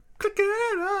Clicking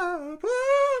it up,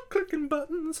 clicking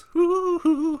buttons.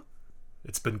 Ooh.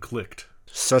 It's been clicked.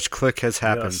 Such click has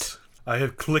happened. Yes. I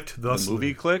have clicked thus. The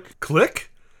movie Click?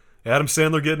 Click? Adam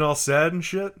Sandler getting all sad and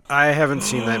shit? I haven't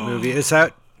seen that movie. Is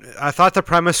that... I thought the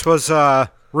premise was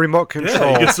remote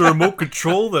control. Yeah, he gets a remote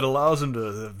control that allows him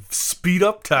to speed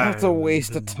up time. That's a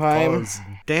waste of time.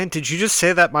 Dan, did you just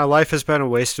say that my life has been a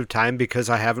waste of time because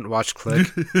I haven't watched Click?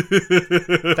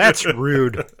 That's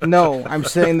rude. No, I'm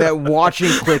saying that watching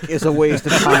Click is a waste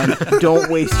of time. Don't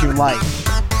waste your life.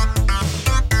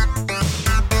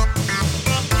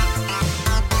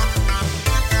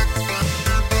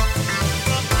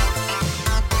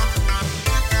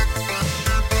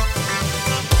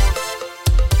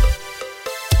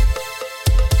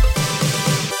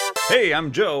 Hey,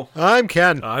 I'm Joe. I'm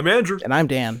Ken. I'm Andrew. And I'm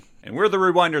Dan. And we're the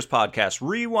Rewinders Podcast,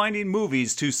 rewinding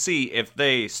movies to see if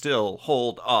they still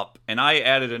hold up. And I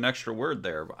added an extra word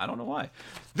there, but I don't know why.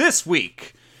 This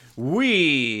week,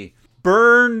 we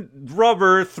burn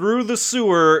rubber through the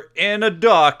sewer in a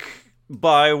duck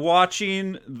by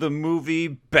watching the movie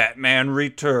Batman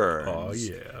Returns. Oh,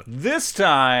 yeah. This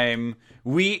time,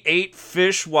 we ate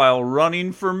fish while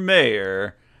running for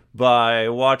mayor by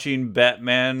watching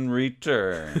Batman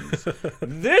Returns.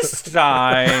 This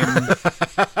time,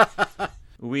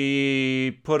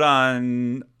 we put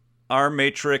on our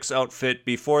Matrix outfit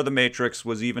before the Matrix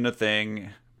was even a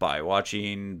thing by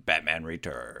watching Batman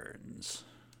Returns.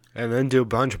 And then do a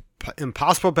bunch of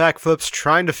impossible backflips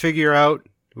trying to figure out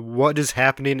what is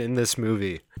happening in this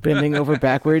movie. Bending over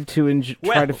backward to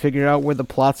try to figure out where the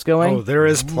plot's going. Oh, there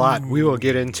is plot. We will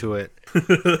get into it.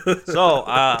 So,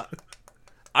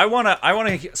 I want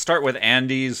to start with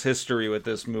Andy's history with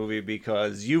this movie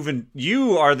because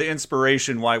you are the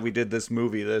inspiration why we did this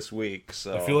movie this week.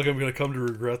 So I feel like I'm going to come to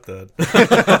regret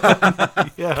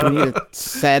that. Yeah. Can you need a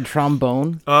sad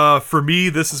trombone? For me,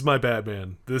 this is my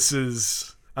Batman. This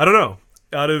is, I don't know,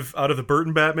 out of the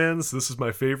Burton Batmans, this is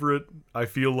my favorite. I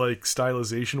feel like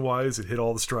stylization-wise, it hit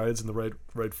all the strides in the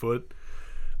right foot.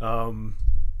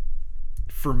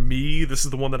 For me, this is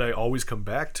the one that I always come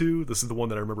back to. This is the one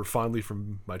that I remember fondly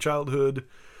from my childhood.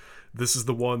 This is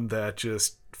the one that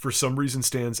just, for some reason,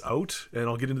 stands out. And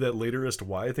I'll get into that later as to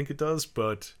why I think it does.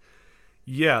 But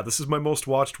yeah, this is my most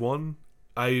watched one.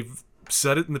 I've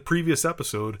said it in the previous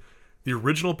episode. The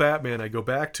original Batman, I go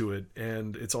back to it,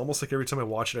 and it's almost like every time I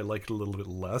watch it, I like it a little bit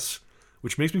less,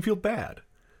 which makes me feel bad.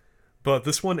 But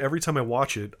this one, every time I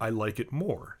watch it, I like it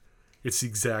more. It's the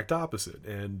exact opposite.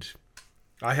 And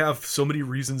I have so many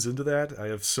reasons into that. I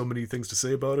have so many things to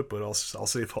say about it, but I'll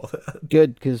save all that.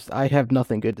 Good, because I have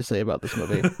nothing good to say about this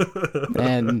movie.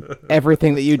 And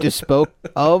everything that you just spoke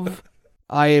of,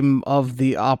 I am of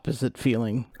the opposite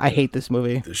feeling. I hate this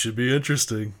movie. This should be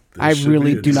interesting. I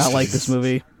really do not like this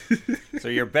movie. So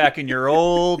you're back in your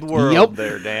old world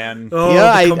there, Dan. Oh,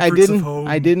 yeah,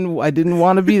 I didn't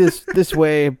want to be this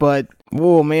way, but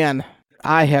oh man.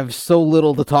 I have so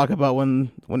little to talk about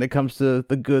when it comes to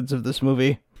the goods of this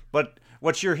movie. But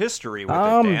what's your history with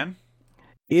it, Dan?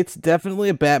 It's definitely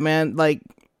a Batman. Like,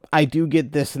 I do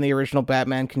get this and the original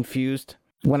Batman confused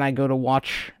when I go to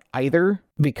watch either,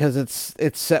 because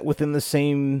it's set within the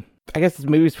same... I guess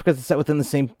maybe it's because it's set within the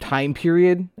same time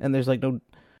period, and there's like no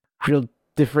real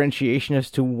differentiation as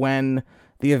to when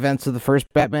the events of the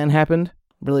first Batman happened,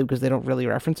 really, because they don't really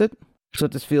reference it. So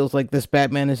it just feels like this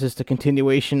Batman is just a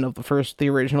continuation of the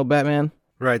original Batman.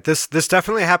 Right. This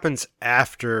definitely happens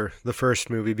after the first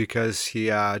movie because he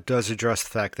does address the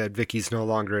fact that Vicky's no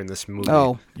longer in this movie.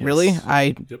 Oh, yes. Really?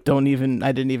 I Yep.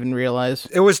 didn't even realize.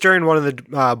 It was during one of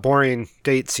the boring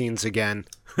date scenes again,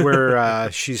 where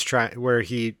where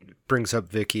he brings up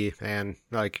Vicky, and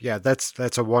like, yeah,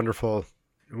 that's a wonderful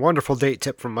date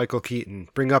tip from Michael Keaton.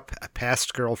 Bring up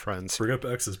past girlfriends. Bring up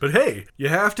exes. But hey, you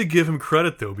have to give him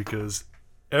credit, though, because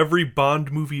every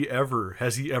Bond movie ever,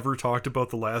 has he ever talked about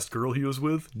the last girl he was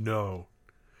with? No.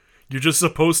 You're just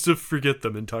supposed to forget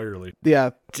them entirely. Yeah.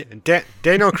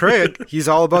 Daniel Craig, he's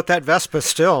all about that Vespa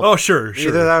still. Oh, sure.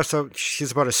 Either that or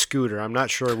she's about a scooter. I'm not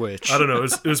sure which. I don't know.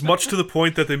 It was much to the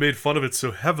point that they made fun of it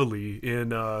so heavily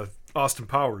in Austin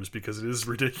Powers because it is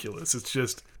ridiculous. It's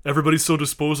just everybody's so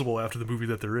disposable after the movie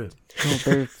that they're in. Well,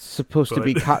 they're supposed to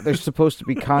be they're supposed to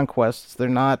be conquests. They're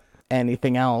not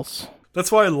anything else. That's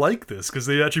why I like this, because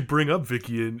they actually bring up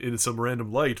Vicky in some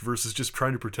random light versus just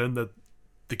trying to pretend that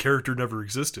the character never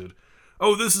existed.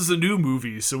 Oh, this is a new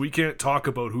movie, so we can't talk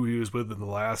about who he was with in the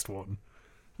last one.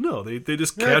 No, they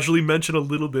just casually mention a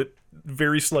little bit,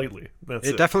 very slightly. That's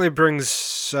it. It definitely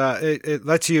brings... it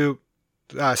lets you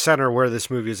center where this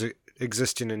movie is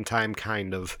existing in time,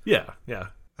 kind of. Yeah.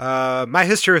 My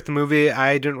history with the movie,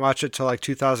 I didn't watch it till like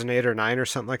 2008 or 9 or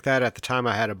something like that. At the time,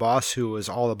 I had a boss who was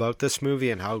all about this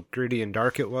movie and how gritty and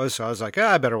dark it was. So I was like,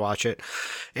 I better watch it.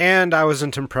 And I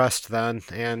wasn't impressed then.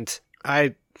 And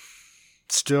I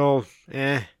still,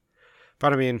 But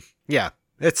I mean, yeah,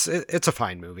 it's a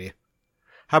fine movie.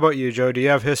 How about you, Joe? Do you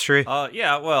have history?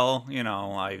 Yeah, well,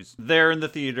 I was there in the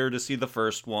theater to see the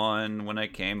first one when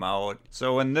it came out.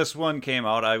 So when this one came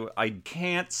out, I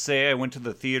can't say I went to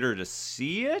the theater to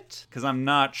see it, because I'm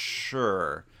not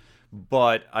sure.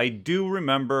 But I do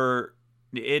remember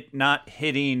it not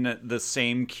hitting the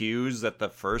same cues that the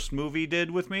first movie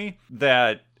did with me.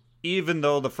 That even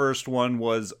though the first one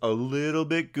was a little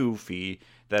bit goofy,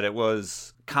 that it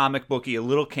was comic booky, a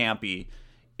little campy,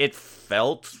 it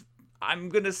felt, I'm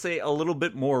going to say, a little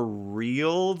bit more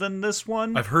real than this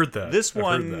one. I've heard that. This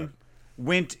one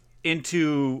went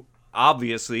into,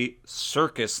 obviously,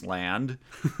 circus land,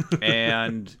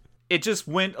 and it just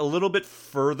went a little bit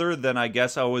further than I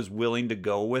guess I was willing to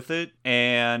go with it,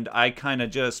 and I kind of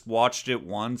just watched it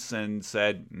once and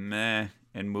said, meh,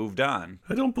 and moved on.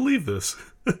 I don't believe this.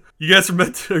 You guys are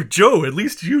meant to, or Joe, at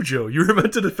least you, Joe, you were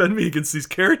meant to defend me against these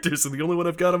characters, and the only one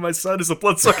I've got on my side is a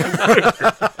bloodsucking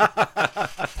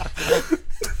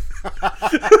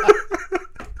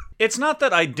It's not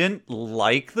that I didn't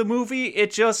like the movie,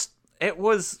 it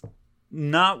was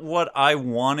not what I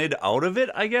wanted out of it,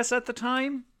 I guess, at the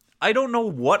time. I don't know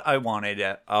what I wanted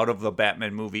out of the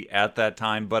Batman movie at that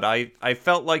time, but I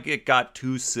felt like it got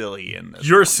too silly in this.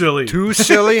 You're silly. Too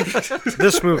silly?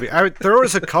 This movie. There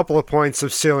was a couple of points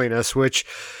of silliness which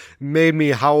made me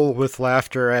howl with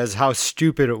laughter as how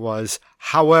stupid it was.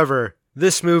 However,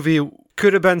 this movie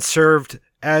could have been served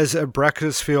as a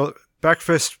breakfast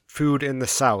food in the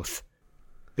South.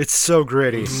 It's so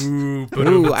gritty.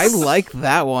 Ooh, I like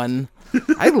that one.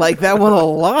 I like that one a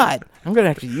lot. I'm going to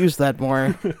have to use that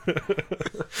more.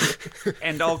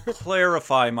 And I'll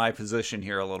clarify my position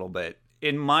here a little bit.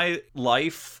 In my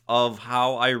life of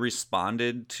how I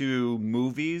responded to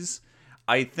movies,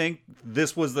 I think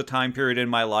this was the time period in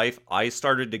my life I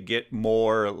started to get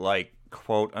more, like,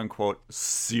 quote unquote,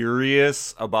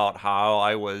 serious about how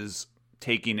I was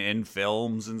taking in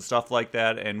films and stuff like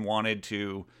that, and wanted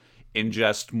to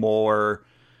ingest more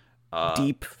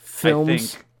deep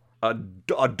films. I think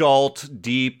adult,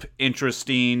 deep,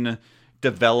 interesting,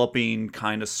 developing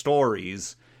kind of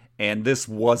stories, and this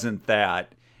wasn't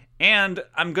that. And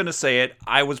I'm going to say it,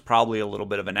 I was probably a little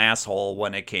bit of an asshole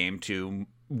when it came to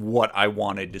what I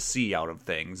wanted to see out of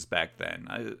things back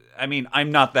then. I mean,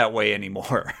 I'm not that way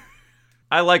anymore.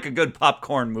 I like a good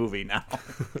popcorn movie now.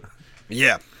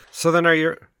 Yeah. So then are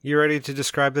you ready to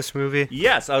describe this movie?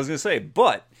 Yes, I was going to say,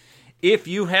 but if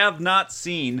you have not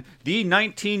seen the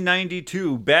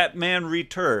 1992 Batman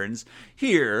Returns,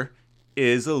 here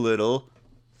is a little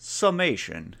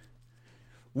summation.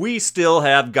 We still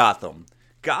have Gotham.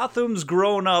 Gotham's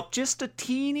grown up just a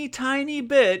teeny tiny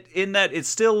bit in that it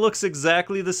still looks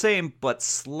exactly the same, but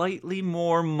slightly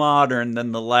more modern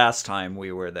than the last time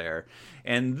we were there.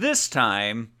 And this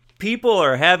time, people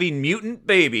are having mutant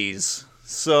babies.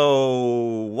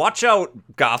 So, watch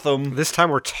out, Gotham. This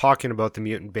time we're talking about the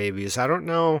mutant babies. I don't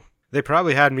know. They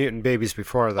probably had mutant babies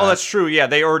before that. Oh, that's true. Yeah,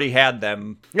 they already had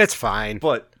them. It's fine.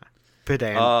 But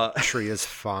pedantry is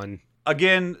fun.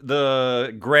 Again,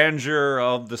 the grandeur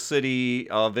of the city,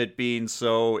 of it being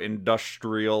so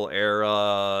industrial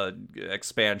era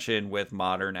expansion with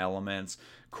modern elements,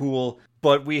 cool.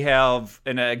 But we have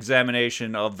an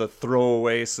examination of the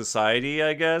throwaway society,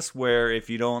 I guess, where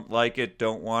if you don't like it,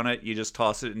 don't want it, you just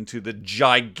toss it into the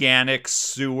gigantic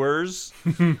sewers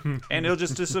and it'll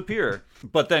just disappear.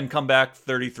 But then come back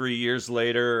 33 years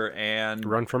later and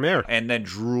run from air. And then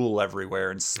drool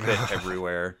everywhere and spit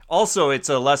everywhere. Also, it's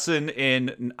a lesson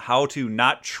in how to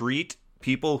not treat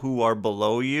people who are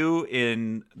below you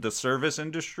in the service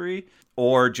industry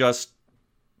or just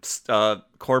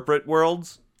corporate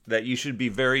worlds. That you should be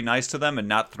very nice to them and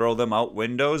not throw them out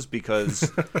windows,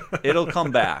 because it'll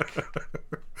come back.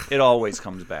 It always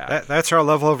comes back. That's our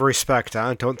level of respect,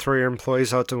 huh? Don't throw your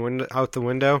employees out the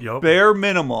window. Yep. Bare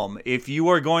minimum, if you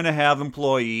are going to have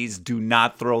employees, do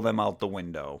not throw them out the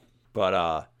window.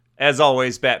 But as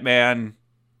always, Batman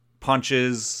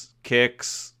punches,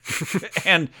 kicks,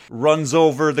 and runs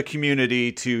over the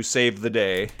community to save the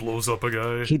day. Blows up a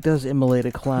guy. He does immolate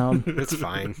a clown. It's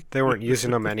fine. They weren't using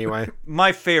them anyway.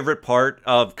 My favorite part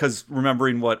of, because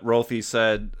remembering what Rothy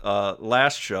said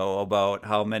last show about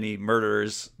how many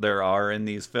murders there are in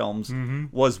these films,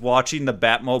 was watching the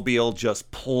Batmobile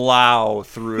just plow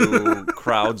through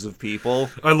crowds of people.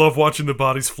 I love watching the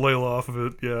bodies flail off of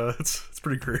it. Yeah, it's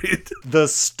pretty great. The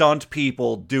stunt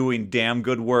people doing damn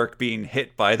good work being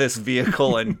hit by this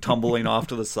vehicle and and tumbling off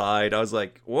to the side. I was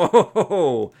like,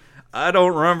 whoa, I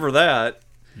don't remember that.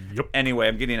 Yep. Anyway,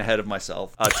 I'm getting ahead of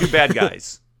myself. 2 bad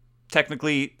guys.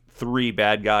 Technically 3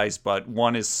 bad guys, but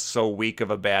one is so weak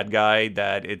of a bad guy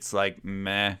that it's like,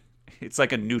 meh. It's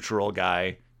like a neutral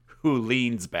guy who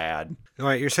leans bad.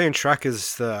 Wait, you're saying Shrek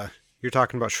is you're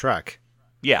talking about Shrek.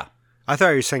 Yeah. I thought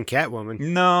you were saying Catwoman.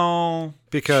 No.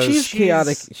 Because she's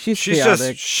chaotic. She's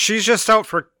chaotic. She's just out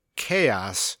for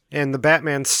chaos, and the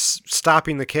Batman's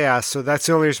stopping the chaos, so that's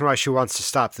the only reason why she wants to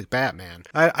stop the Batman.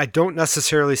 I don't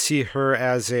necessarily see her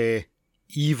as a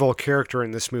evil character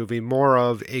in this movie, more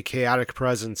of a chaotic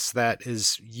presence that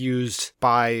is used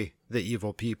by the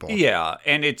evil people. Yeah,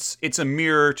 and it's a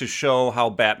mirror to show how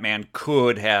Batman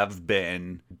could have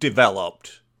been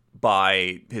developed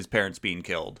by his parents being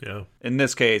killed. Yeah. In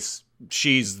this case,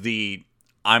 she's the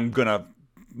I'm gonna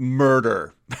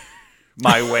murder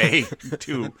my way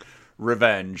to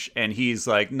revenge, and he's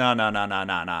like, nah.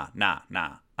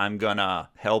 I'm gonna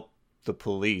help the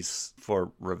police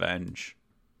for revenge.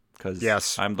 Because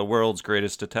yes. I'm the world's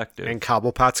greatest detective. And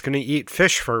Cobblepot's going to eat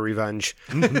fish for revenge.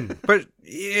 But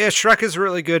yeah, Shrek is a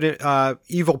really good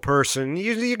evil person.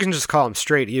 You can just call him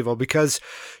straight evil because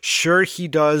sure he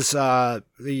does,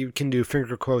 you can do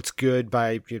finger quotes good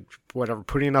by whatever,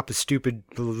 putting up a stupid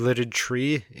lidded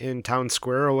tree in town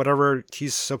square or whatever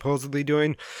he's supposedly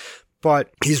doing.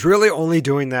 But he's really only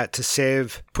doing that to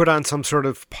put on some sort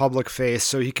of public face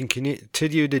so he can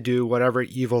continue to do whatever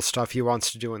evil stuff he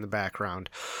wants to do in the background.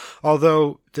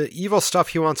 Although the evil stuff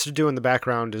he wants to do in the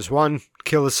background is 1,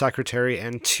 kill his secretary,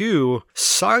 and 2,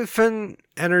 siphon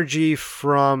energy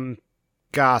from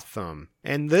Gotham.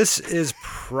 And this is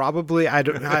probably, I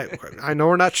know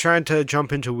we're not trying to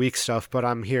jump into weak stuff, but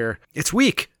I'm here. It's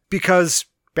weak because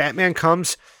Batman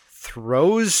comes,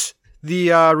 throws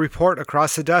the report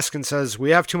across the desk and says,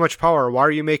 we have too much power. Why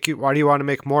do you want to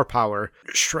make more power?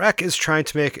 Shrek is trying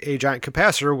to make a giant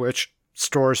capacitor, which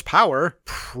stores power.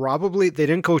 Probably, they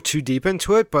didn't go too deep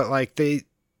into it, but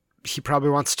he probably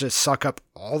wants to suck up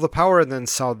all the power and then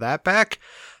sell that back.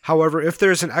 However, if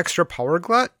there's an extra power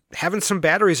glut, having some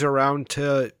batteries around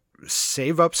to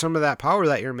save up some of that power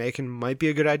that you're making might be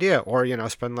a good idea. Or,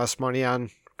 spend less money on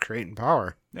creating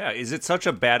power. Yeah, is it such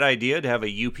a bad idea to have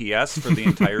a UPS for the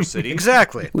entire city?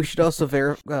 Exactly. We should also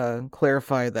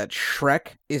clarify that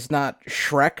Shrek is not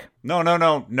Shrek. No,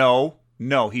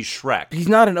 he's Shrek. He's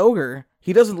not an ogre.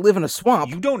 He doesn't live in a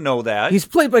swamp. You don't know that. He's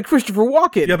played by Christopher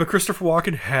Walken. Yeah, but Christopher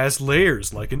Walken has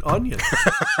layers like an onion.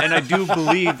 And I do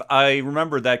believe I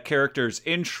remember that characters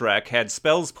in Shrek had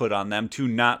spells put on them to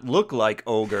not look like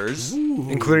ogres. Ooh.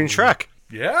 Including Shrek.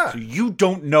 Yeah. So you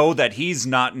don't know that he's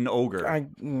not an ogre.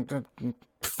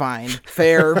 Fine.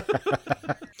 Fair.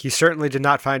 He certainly did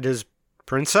not find his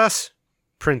princess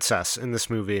in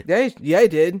this movie. Yeah, I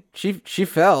did. She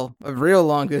fell a real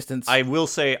long distance. I will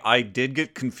say I did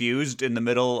get confused in the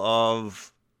middle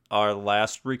of our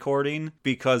last recording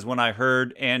because when I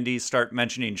heard Andy start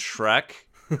mentioning Shrek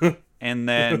and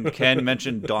then Ken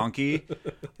mentioned Donkey,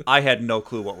 I had no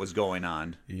clue what was going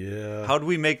on. Yeah. How do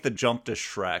we make the jump to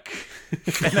Shrek?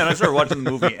 And then I started watching the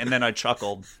movie and then I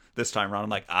chuckled this time around. I'm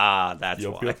like, that's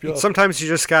why. Yep. Sometimes you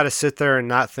just got to sit there and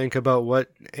not think about what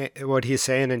he's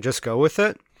saying and just go with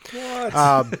it.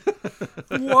 What?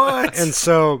 What? And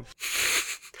so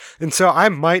I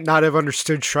might not have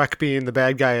understood Shrek being the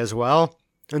bad guy as well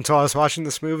until I was watching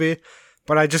this movie,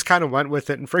 but I just kind of went with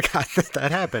it and forgot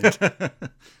that happened.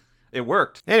 It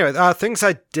worked. Anyway, things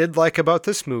I did like about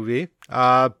this movie.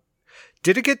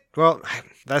 Did it get, well,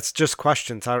 that's just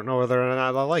questions. I don't know whether or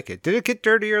not I like it. Did it get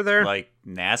dirtier there? Like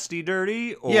nasty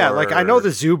dirty? Or... Yeah, like I know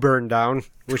the zoo burned down,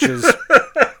 which is...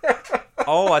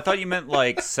 Oh, I thought you meant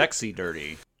like sexy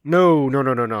dirty. No.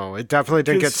 It definitely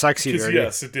didn't get sexy dirty.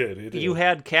 Yes, it did. You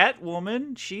had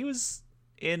Catwoman. She was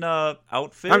in a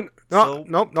outfit. Nope.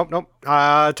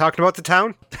 Talking about the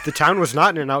town. The town was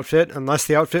not in an outfit unless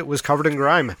the outfit was covered in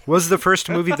grime. Was the first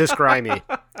movie this grimy?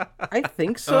 I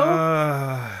think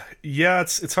so. Yeah,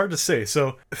 it's hard to say.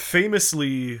 So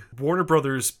famously, Warner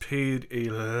Brothers paid a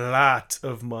lot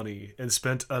of money and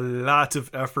spent a lot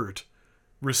of effort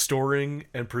restoring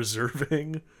and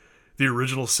preserving the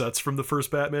original sets from the first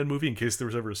Batman movie in case there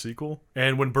was ever a sequel.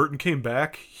 And when Burton came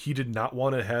back, he did not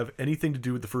want to have anything to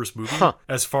do with the first movie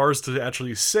as far as to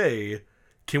actually say,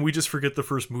 can we just forget the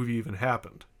first movie even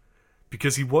happened?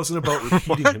 Because he wasn't about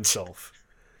repeating himself.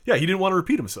 Yeah, he didn't want to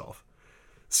repeat himself.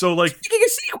 So like making a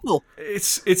sequel.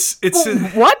 It's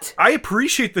what? I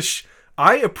appreciate the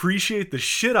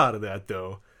shit out of that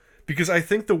though, because I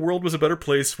think the world was a better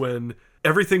place when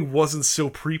everything wasn't so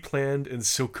pre-planned and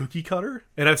so cookie cutter.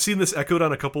 And I've seen this echoed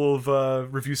on a couple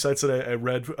of review sites that I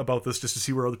read about this just to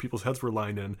see where other people's heads were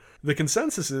lying in. The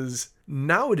consensus is,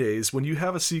 nowadays, when you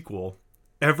have a sequel,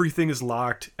 everything is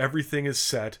locked, everything is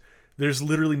set, there's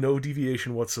literally no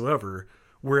deviation whatsoever.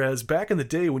 Whereas back in the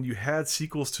day, when you had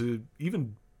sequels to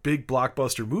even big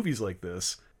blockbuster movies like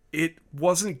this, it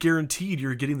wasn't guaranteed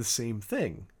you're getting the same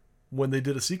thing when they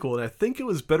did a sequel. And I think it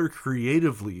was better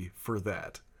creatively for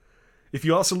that. If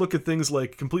you also look at things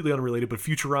like, completely unrelated, but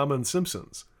Futurama and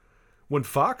Simpsons, when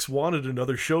Fox wanted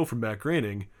another show from Matt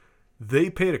Groening, they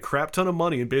paid a crap ton of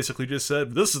money and basically just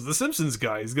said, this is the Simpsons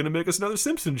guy, he's going to make us another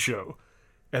Simpsons show.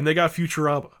 And they got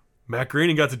Futurama. Matt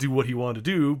Groening got to do what he wanted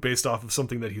to do based off of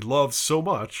something that he loved so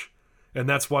much. And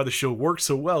that's why the show worked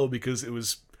so well, because it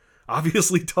was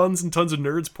obviously tons and tons of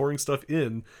nerds pouring stuff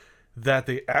in that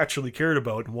they actually cared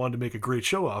about and wanted to make a great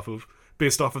show off of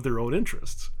based off of their own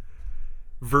interests.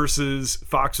 Versus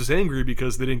Fox was angry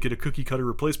because they didn't get a cookie cutter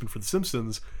replacement for The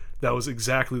Simpsons that was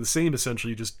exactly the same,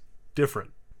 essentially, just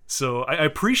different. So I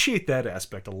appreciate that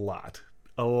aspect a lot.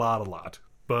 A lot.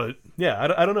 But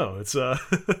yeah, I don't know.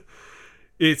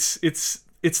 It's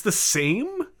it's the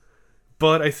same,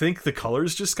 but I think the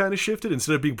colors just kind of shifted.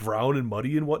 Instead of being brown and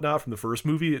muddy and whatnot from the first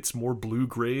movie, it's more blue,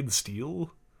 gray, and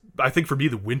steel. I think for me,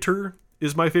 the winter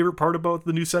is my favorite part about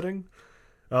the new setting.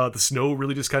 The snow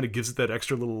really just kind of gives it that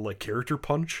extra little like character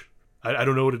punch. I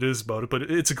don't know what it is about it, but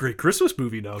it's a great Christmas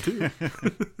movie now too.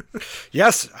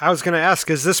 Yes, I was going to ask,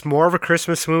 is this more of a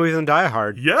Christmas movie than Die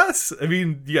Hard? Yes, I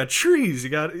mean, you got trees, you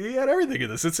got everything in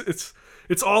this.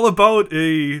 It's all about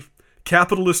a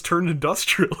capitalist turned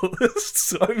industrialist.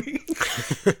 So I mean,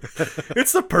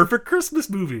 it's the perfect Christmas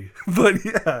movie. But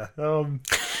yeah,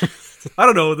 I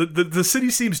don't know. The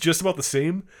city seems just about the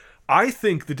same. I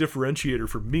think the differentiator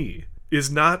for me is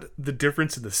not the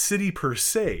difference in the city per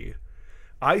se.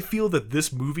 I feel that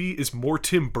this movie is more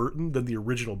Tim Burton than the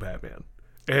original Batman.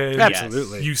 And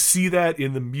absolutely, you see that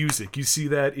in the music, you see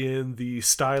that in the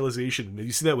stylization, and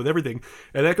you see that with everything.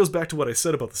 And that goes back to what I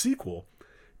said about the sequel,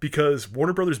 because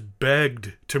Warner Brothers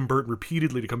begged Tim Burton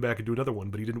repeatedly to come back and do another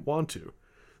one, but he didn't want to.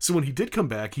 So when he did come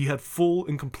back, he had full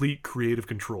and complete creative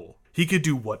control. He could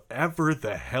do whatever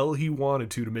the hell he wanted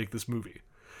to make this movie.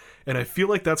 And I feel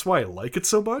like that's why I like it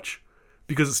so much,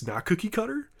 because it's not cookie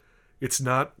cutter. It's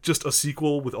not just a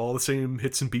sequel with all the same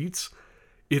hits and beats.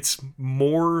 It's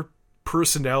more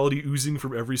personality oozing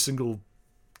from every single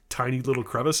tiny little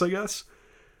crevice, I guess.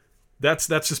 That's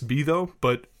just me, though.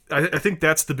 But I think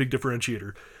that's the big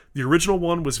differentiator. The original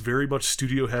one was very much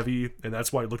studio heavy, and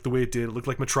that's why it looked the way it did. It looked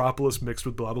like Metropolis mixed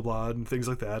with blah, blah, blah, and things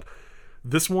like that.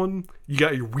 This one, you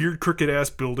got your weird,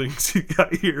 crooked-ass buildings. You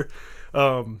got your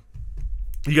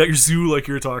zoo, like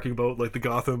you were talking about, like the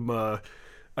Gotham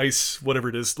ice, whatever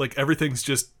it is. Like, everything's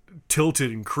just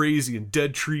tilted and crazy and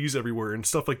dead trees everywhere and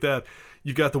stuff like that.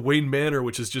 You've got the Wayne Manor,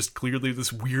 which is just clearly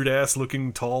this weird-ass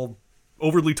looking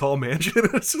overly tall mansion.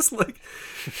 It's just like,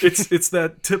 it's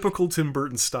that typical Tim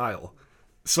Burton style.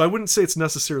 So I wouldn't say it's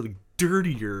necessarily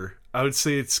dirtier. I would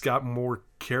say it's got more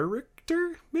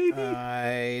character, maybe?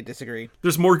 I disagree.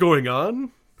 There's more going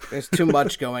on? There's too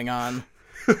much going on.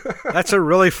 That's a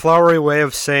really flowery way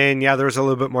of saying, yeah, there's a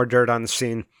little bit more dirt on the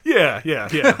scene. Yeah.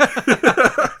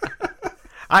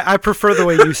 I prefer the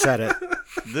way you said it.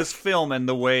 This film and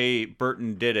the way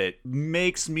Burton did it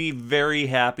makes me very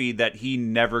happy that he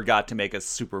never got to make a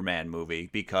Superman movie,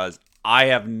 because I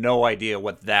have no idea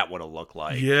what that would have looked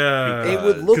like. Yeah. It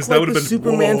would look like the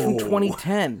Superman from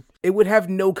 2010. It would have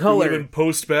no color. It would have been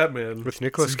post-Batman. With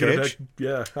Nicolas Cage?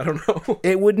 Yeah, I don't know.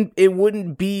 It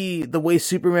wouldn't be the way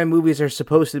Superman movies are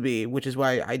supposed to be, which is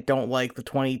why I don't like the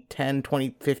 2010,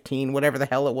 2015, whatever the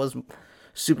hell it was,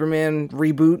 Superman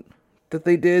reboot that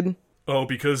they did. Oh,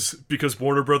 because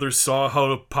Warner Brothers saw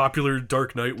how popular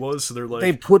Dark Knight was, so they're like,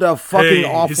 they put a fucking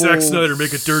awful Zack Snyder,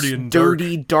 make it dirty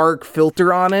and dark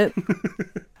filter on it.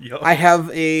 Yep. I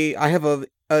have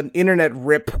an internet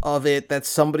rip of it that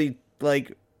somebody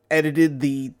like edited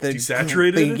the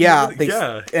desaturated.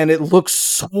 Yeah, and it looks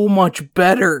so much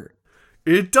better.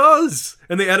 It does,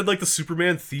 and they added like the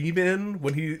Superman theme in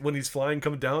when he's flying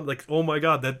coming down. Like, oh my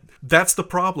god, that's the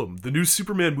problem. The new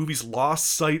Superman movies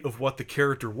lost sight of what the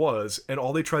character was, and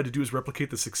all they tried to do is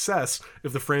replicate the success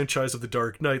of the franchise of The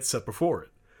Dark Knight set before it.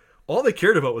 All they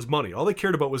cared about was money. All they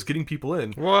cared about was getting people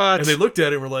in. What? And they looked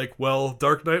at it and were like, well,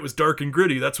 Dark Knight was dark and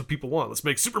gritty. That's what people want. Let's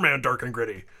make Superman dark and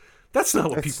gritty. That's not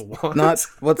what people want. Not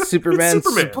what Superman's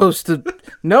Superman. supposed to.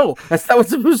 No, that's not what's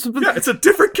supposed to be. Yeah, it's a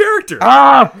different character.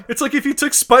 Ah! It's like if you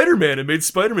took Spider-Man and made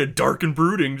Spider-Man dark and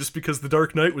brooding just because The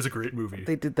Dark Knight was a great movie.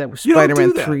 They did that with You don't Spider-Man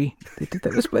do that. 3. They did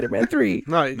that with Spider-Man 3.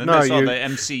 No, Then no, they saw you. the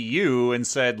MCU and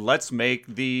said, let's make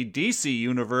the DC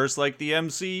universe like the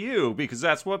MCU because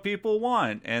that's what people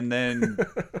want. And then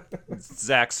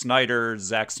Zack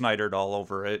Snydered all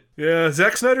over it. Yeah,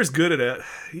 Zack Snyder's good at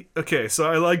it. Okay,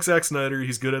 so I like Zack Snyder.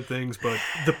 He's good at things, but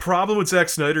the problem with Zack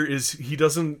Snyder is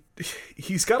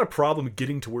he's got a problem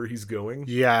getting to where he's going.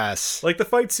 Yes. Like the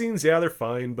fight scenes, yeah, they're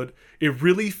fine, but it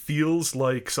really feels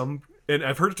like and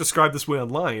I've heard it described this way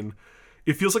online,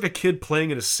 it feels like a kid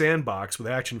playing in a sandbox with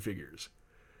action figures.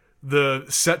 The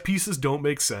set pieces don't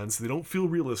make sense. They don't feel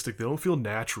realistic. They don't feel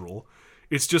natural.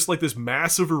 It's just like this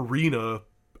massive arena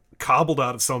cobbled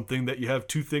out of something that you have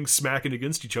two things smacking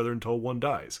against each other until one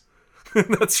dies.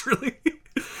 That's really...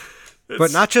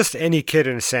 But not just any kid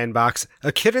in a sandbox.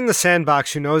 A kid in the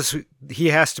sandbox who knows he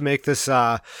has to make this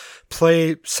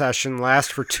play session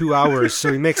last for 2 hours, so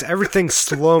he makes everything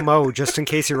slow-mo just in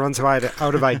case he runs out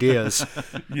of ideas.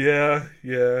 Yeah.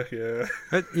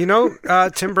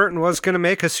 But, Tim Burton was going to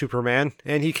make a Superman,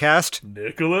 and he cast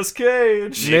Nicolas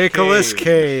Cage. Nicolas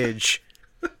Cage.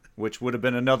 Which would have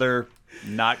been another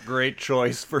not great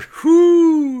choice for...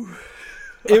 Whew.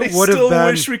 It I would have still been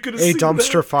wish we could have a seen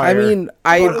dumpster that. fire. I mean,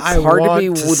 But part of want me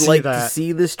to would see like to that.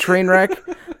 see this train wreck,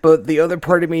 but the other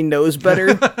part of me knows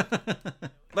better.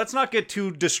 Let's not get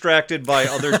too distracted by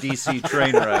other DC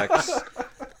train wrecks.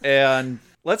 And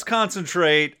let's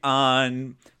concentrate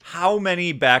on how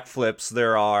many backflips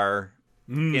there are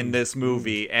in this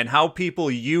movie and how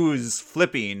people use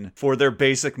flipping for their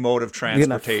basic mode of You gonna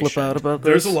transportation. flip out about this?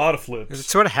 There's a lot of flips.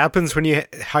 It's what happens when you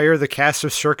hire the cast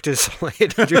of Cirque du Soleil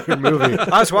to do your movie.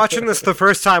 I was watching this the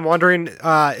first time, wondering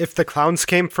if the clowns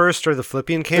came first or the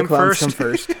flipping came clowns first. come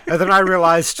first. And then I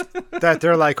realized that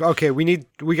they're like, okay, we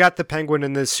got the penguin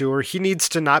in this sewer. He needs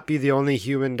to not be the only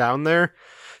human down there.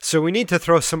 So we need to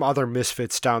throw some other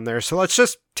misfits down there. So let's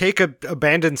just take a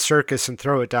abandoned circus and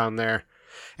throw it down there.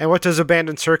 And what does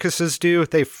abandoned circuses do?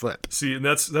 They flip. See, and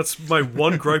that's my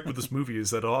one gripe with this movie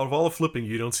is that out of all the flipping,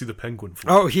 you don't see the penguin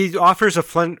flip. Oh, he offers a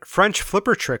French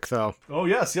flipper trick, though. Oh,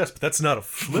 yes, but that's not a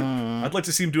flip. I'd like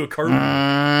to see him do a cartwheel.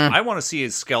 I want to see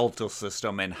his skeletal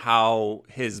system and how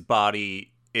his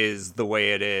body is the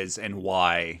way it is and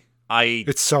why.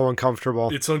 It's so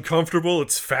uncomfortable. It's uncomfortable.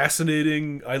 It's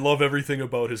fascinating. I love everything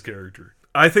about his character.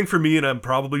 I think for me, and I'm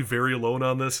probably very alone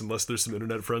on this, unless there's some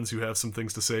internet friends who have some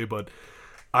things to say, but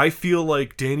I feel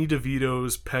like Danny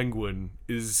DeVito's Penguin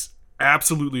is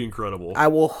absolutely incredible. I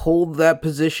will hold that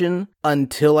position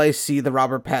until I see the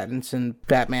Robert Pattinson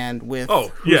Batman with. Oh,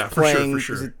 who's yeah, for playing,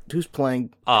 sure. Who's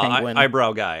playing Penguin?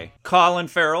 Eyebrow guy. Colin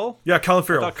Farrell? Yeah, Colin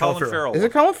Farrell. I thought Colin Farrell. Is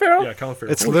it Colin Farrell? Yeah, Colin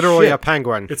Farrell. It's literally shit. a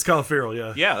penguin. It's Colin Farrell,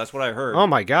 yeah. Yeah, that's what I heard. Oh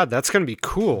my god, that's going to be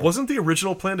cool. Wasn't the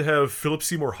original plan to have Philip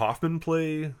Seymour Hoffman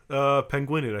play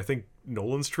Penguin in, I think,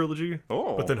 Nolan's trilogy?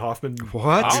 Oh. But then Hoffman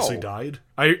What? obviously Wow. died.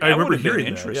 I That remember would have been hearing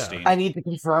that, interesting. yeah. I need to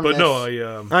confirm But this.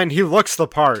 no, And he looks the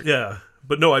part. yeah.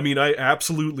 But no, I mean, I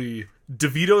absolutely...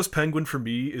 DeVito's Penguin for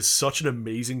me is such an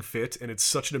amazing fit, and it's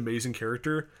such an amazing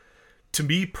character. To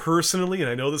me personally, and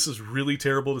I know this is really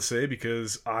terrible to say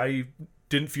because I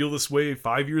didn't feel this way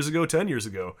 5 years ago, 10 years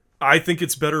ago. I think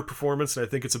it's better performance, and I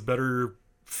think it's a better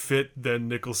fit than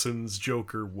Nicholson's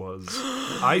Joker was.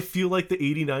 I feel like the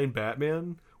 89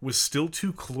 Batman was still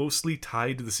too closely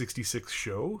tied to the 66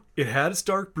 show. It had its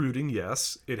dark brooding,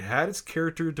 yes. It had its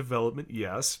character development,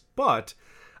 yes. But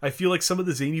I feel like some of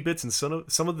the zany bits and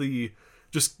some of the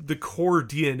just the core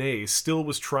DNA still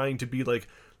was trying to be like,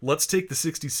 let's take the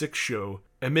 66 show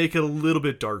and make it a little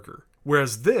bit darker.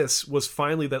 Whereas this was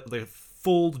finally that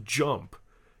full jump.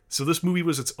 So this movie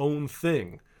was its own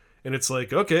thing. And it's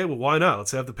like, okay, well, why not?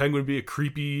 Let's have the Penguin be a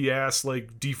creepy ass,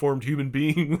 like, deformed human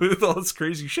being with all this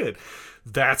crazy shit.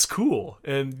 That's cool.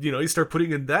 And, you start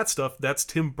putting in that stuff. That's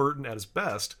Tim Burton at his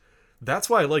best.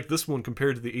 That's why I like this one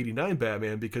compared to the 89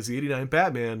 Batman, because the 89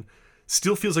 Batman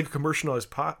still feels like a commercialized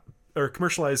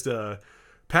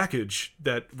package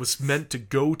that was meant to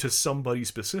go to somebody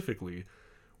specifically.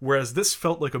 Whereas this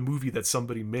felt like a movie that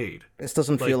somebody made. This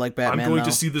doesn't feel like Batman. I'm going though.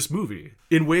 to see this movie.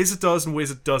 In ways it does, in ways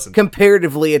it doesn't.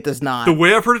 Comparatively, it does not. The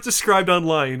way I've heard it described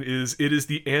online is it is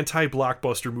the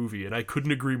anti-blockbuster movie, and I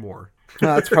couldn't agree more.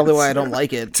 That's probably why I don't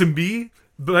like it. To me,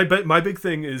 my big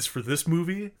thing is for this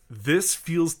movie, this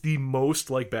feels the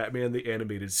most like Batman the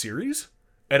Animated Series,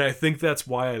 and I think that's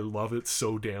why I love it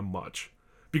so damn much.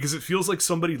 Because it feels like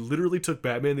somebody literally took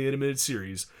Batman the Animated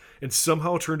Series and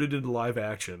somehow turned it into live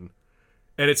action.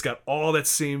 And it's got all that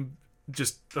same,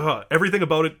 just everything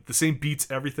about it, the same beats,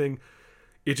 everything.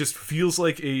 It just feels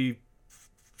like I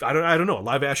don't know, a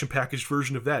live action packaged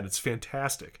version of that. It's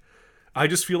fantastic. I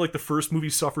just feel like the first movie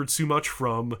suffered too much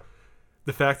from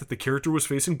the fact that the character was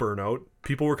facing burnout.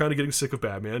 People were kind of getting sick of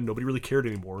Batman. Nobody really cared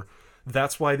anymore.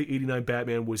 That's why the 89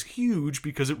 Batman was huge,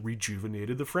 because it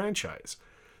rejuvenated the franchise.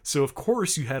 So of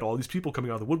course you had all these people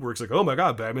coming out of the woodworks like, oh my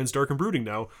god, Batman's dark and brooding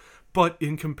now. But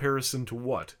in comparison to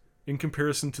what? In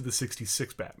comparison to the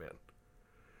 66 Batman.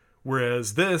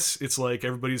 Whereas this, it's like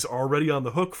everybody's already on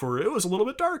the hook for it was a little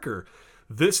bit darker.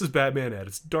 This is Batman at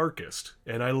its darkest,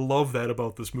 and I love that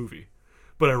about this movie.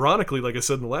 But ironically, like I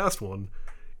said in the last one,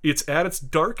 it's at its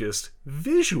darkest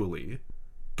visually,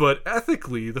 but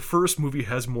ethically, the first movie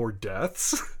has more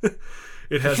deaths.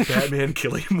 It has Batman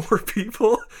killing more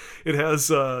people. It has,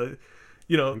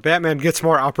 Batman gets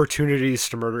more opportunities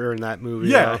to murder in that movie.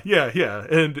 Yeah.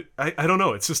 And I don't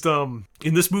know. It's just, in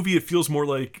this movie, it feels more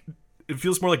like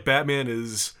Batman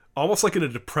is almost like in a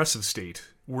depressive state.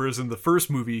 Whereas in the first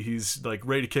movie, he's like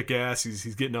ready to kick ass.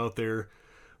 He's getting out there.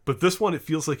 But this one, it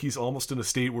feels like he's almost in a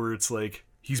state where it's like,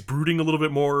 he's brooding a little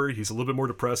bit more. He's a little bit more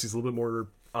depressed. He's a little bit more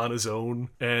on his own.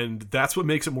 And that's what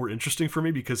makes it more interesting for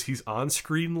me, because he's on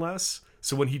screen less.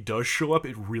 So when he does show up,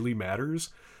 it really matters.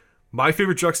 My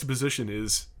favorite juxtaposition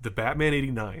is the Batman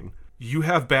 89. You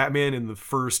have Batman in the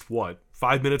first,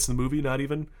 5 minutes in the movie, not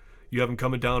even? You have him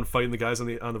coming down fighting the guys on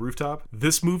the rooftop.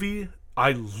 This movie,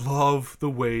 I love the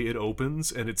way it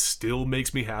opens, and it still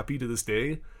makes me happy to this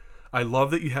day. I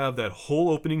love that you have that whole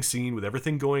opening scene with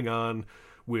everything going on,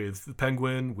 with the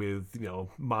Penguin, with,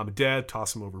 mom and dad,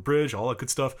 toss him over a bridge, all that good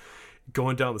stuff,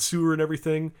 going down the sewer and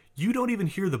everything. You don't even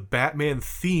hear the Batman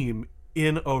theme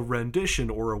in a rendition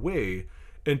or a way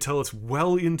until it's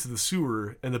well into the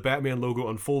sewer and the Batman logo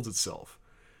unfolds itself.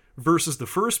 Versus the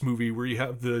first movie, where you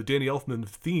have the Danny Elfman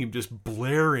theme just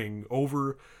blaring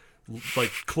over,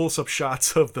 like close-up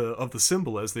shots of the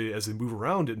symbol as they move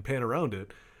around it and pan around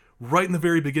it, right in the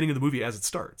very beginning of the movie as it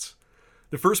starts.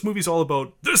 The first movie's all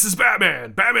about, this is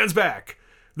Batman! Batman's back!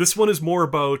 This one is more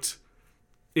about,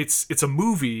 it's a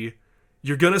movie,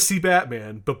 you're gonna see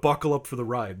Batman, but buckle up for the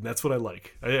ride. And that's what I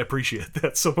like. I appreciate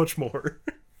that so much more.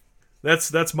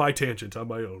 That's my tangent on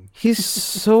my own. He's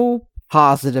so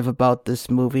positive about this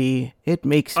movie. It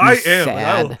makes me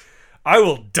sad. I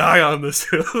will die on this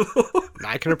hill.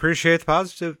 I can appreciate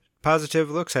the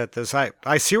positive looks at this.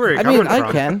 I see where you're coming from.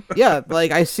 I can. Yeah,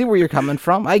 like, I see where you're coming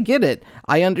from. I get it.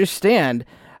 I understand.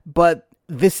 But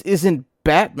this isn't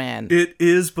Batman. It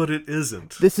is, but it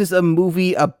isn't. This is a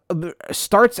movie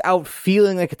starts out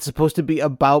feeling like it's supposed to be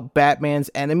about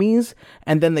Batman's enemies,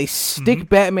 and then they stick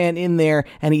Batman in there,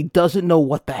 and he doesn't know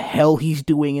what the hell he's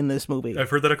doing in this movie.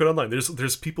 I've heard that echoed online.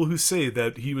 There's people who say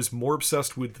that he was more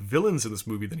obsessed with villains in this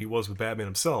movie than he was with Batman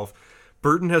himself.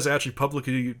 Burton has actually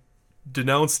publicly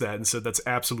denounced that and said that's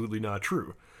absolutely not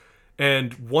true.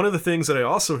 And one of the things that I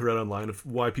also read online of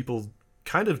why people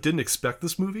kind of didn't expect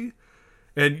this movie,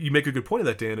 and you make a good point of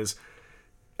that, Dan, is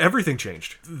everything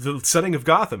changed. The setting of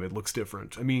Gotham, it looks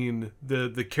different. I mean,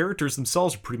 the characters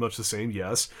themselves are pretty much the same,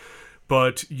 yes,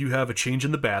 but you have a change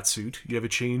in the Batsuit. You have a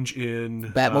change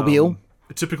in Batmobile.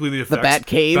 Typically the effects. The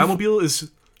Batcave.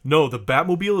 The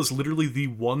Batmobile is literally the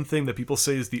one thing that people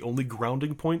say is the only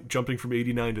grounding point jumping from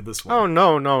 89 to this one.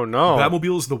 Oh, no.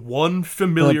 Batmobile is the one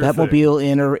familiar thing. Batmobile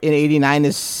in 89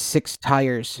 is 6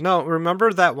 tires. No,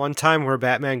 remember that one time where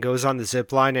Batman goes on the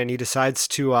zip line and he decides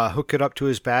to hook it up to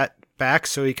his back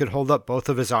so he could hold up both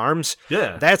of his arms?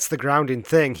 Yeah. That's the grounding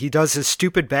thing. He does his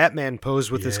stupid Batman pose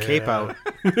with his cape out.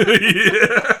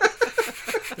 Yeah.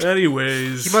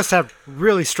 Anyways. He must have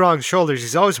really strong shoulders.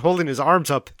 He's always holding his arms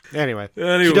up. Anyway,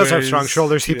 he does have strong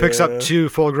shoulders. He picks up 2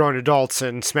 full-grown adults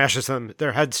and smashes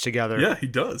their heads together. Yeah, he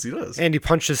does. And he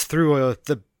punches through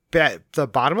the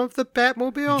bottom of the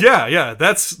Batmobile? Yeah.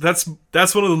 That's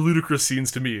one of the ludicrous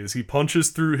scenes to me, is he punches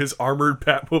through his armored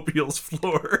Batmobile's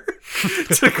floor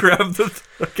to grab the...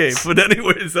 Okay, but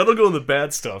anyways, that'll go in the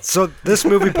bad stuff. So this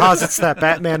movie posits that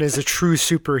Batman is a true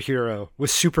superhero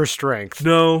with super strength.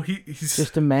 No, he's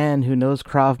just a man who knows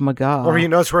Krav Maga.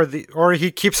 Or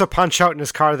he keeps a punch out in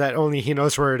his car that only he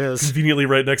knows where it is. Conveniently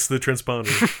right next to the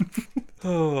transponder.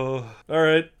 Oh, all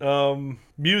right.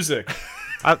 Music.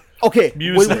 Okay,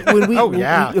 music.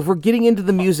 If we're getting into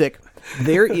the music,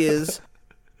 there is,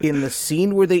 in the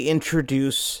scene where they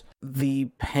introduce the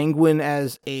Penguin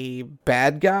as a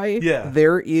bad guy,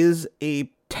 there is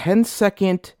a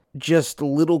 10-second just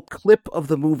little clip of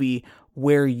the movie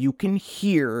where you can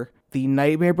hear the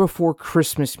Nightmare Before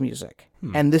Christmas music.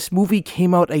 And this movie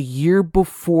came out a year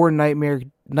before Nightmare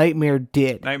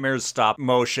did. Nightmare's stop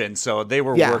motion, so they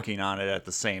were working on it at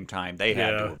the same time. They had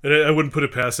to. And I wouldn't put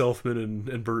it past Elfman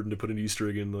and Burton to put an Easter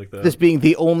egg in like that. This being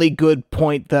the only good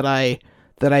point that I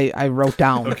that I wrote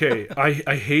down. Okay,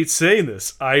 I hate saying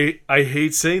this. I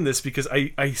hate saying this because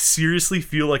I seriously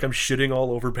feel like I'm shitting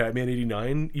all over Batman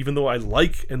 89, even though I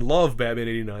like and love Batman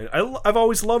 89. I've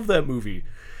always loved that movie.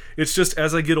 It's just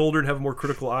as I get older and have a more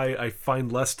critical eye, I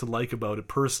find less to like about it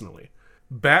personally.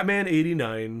 Batman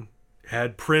 89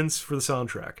 had Prince for the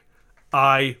soundtrack.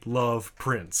 I love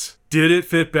Prince. Did it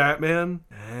fit Batman?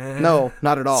 No,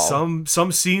 not at all.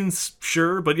 Some scenes,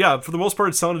 sure, but yeah, for the most part,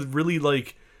 it sounded really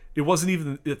like it wasn't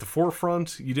even at the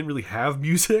forefront. You didn't really have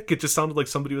music. It just sounded like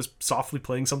somebody was softly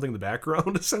playing something in the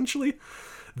background, essentially.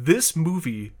 This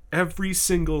movie, every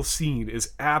single scene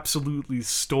is absolutely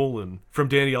stolen from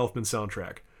Danny Elfman's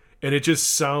soundtrack. And it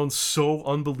just sounds so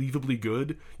unbelievably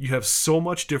good. You have so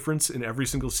much difference in every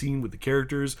single scene with the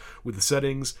characters, with the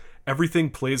settings.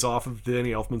 Everything plays off of Danny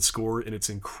Elfman's score, and it's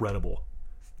incredible.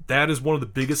 That is one of the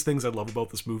biggest things I love about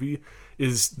this movie,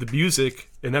 is the music,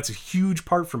 and that's a huge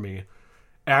part for me,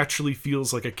 actually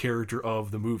feels like a character of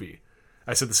the movie.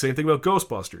 I said the same thing about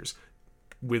Ghostbusters.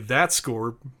 With that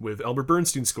score, with Elmer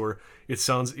Bernstein's score, it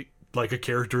sounds like a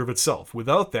character of itself.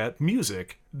 Without that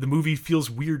music, the movie feels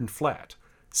weird and flat.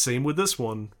 Same with this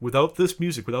one. Without this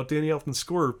music, without Danny Elfman's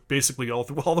score, basically all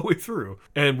the way through,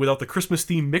 and without the Christmas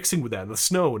theme mixing with that, and the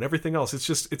snow and everything else,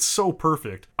 it's so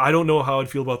perfect. I don't know how I'd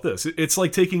feel about this. It's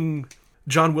like taking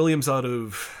John Williams out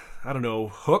of, I don't know,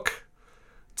 Hook,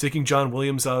 taking John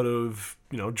Williams out of,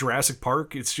 Jurassic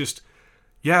Park. It's just,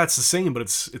 yeah, it's the same, but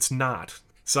it's not.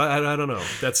 So I don't know.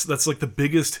 That's like the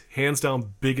biggest, hands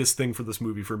down, biggest thing for this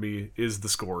movie for me is the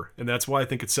score, and that's why I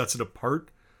think it sets it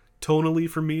apart tonally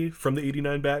for me from the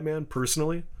 89 Batman,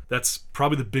 personally. That's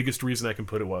probably the biggest reason I can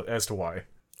put it as to why.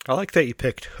 I like that you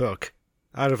picked Hook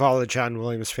out of all the John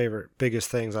Williams' biggest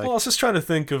things. Well, I was just trying to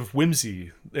think of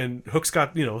whimsy, and Hook's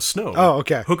got, snow. Oh,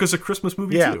 okay. Hook is a Christmas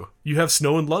movie, too. You have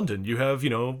snow in London. You have,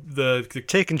 the...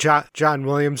 Taking John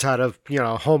Williams out of,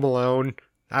 Home Alone.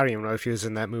 I don't even know if he was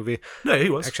in that movie. No, he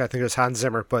was. Actually, I think it was Hans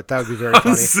Zimmer, but that would be very funny.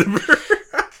 Hans Zimmer.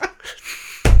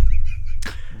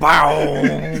 Wow.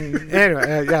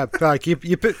 Anyway, like you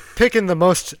picking the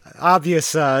most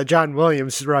obvious John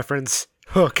Williams reference,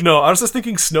 Hook. No, I was just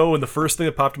thinking snow, and the first thing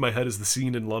that popped in my head is the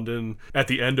scene in London at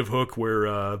the end of Hook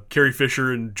where Carrie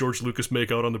Fisher and George Lucas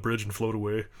make out on the bridge and float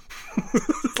away.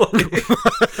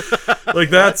 like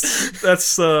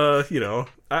that's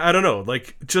I don't know.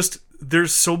 Like, just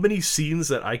there's so many scenes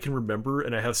that I can remember,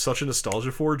 and I have such a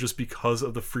nostalgia for just because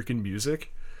of the freaking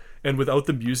music. And without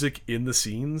the music in the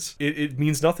scenes, it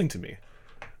means nothing to me.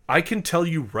 I can tell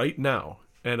you right now,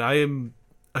 and I am,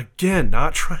 again,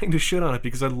 not trying to shit on it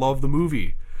because I love the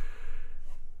movie.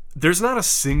 There's not a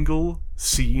single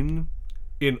scene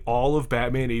in all of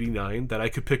Batman 89 that I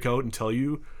could pick out and tell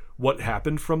you what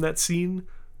happened from that scene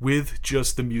with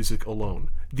just the music alone.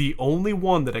 The only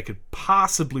one that I could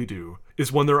possibly do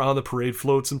is when they're on the parade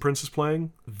floats and Prince is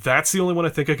playing. That's the only one I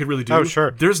think I could really do. Oh,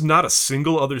 sure. There's not a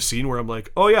single other scene where I'm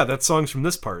like, oh yeah, that song's from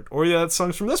this part, or yeah, that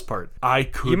song's from this part. I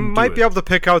couldn't. You might be able to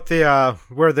pick out the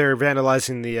where they're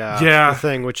vandalizing the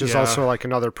thing, which is also like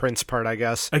another Prince part, I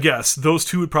guess. I guess those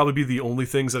two would probably be the only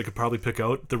things that I could probably pick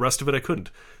out. The rest of it I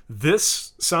couldn't.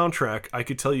 This soundtrack, I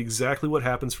could tell you exactly what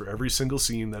happens for every single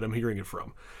scene that I'm hearing it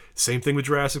from. Same thing with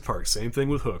Jurassic Park, same thing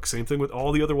with Hook, same thing with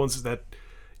all the other ones that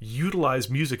utilize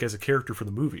music as a character for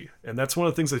the movie. And that's one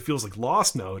of the things that feels like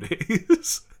lost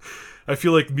nowadays. I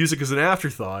feel like music is an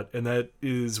afterthought, and that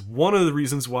is one of the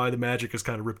reasons why the magic is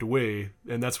kind of ripped away.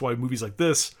 And that's why movies like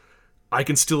this, I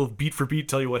can still beat for beat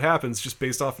tell you what happens just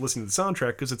based off listening to the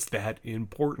soundtrack because it's that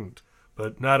important.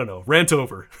 But I don't know, rant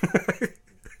over.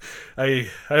 I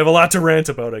have a lot to rant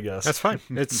about, I guess. That's fine.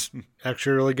 It's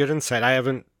actually really good insight. I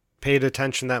haven't paid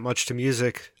attention that much to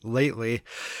music lately,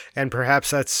 and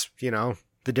perhaps that's,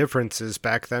 the difference is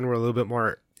back then we're a little bit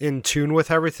more in tune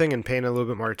with everything and paying a little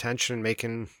bit more attention and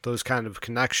making those kind of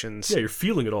connections. Yeah, you're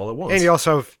feeling it all at once. And you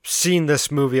also have seen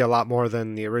this movie a lot more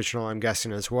than the original, I'm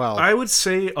guessing, as well. I would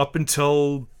say up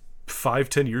until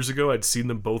 5-10 years ago, I'd seen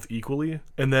them both equally.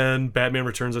 And then Batman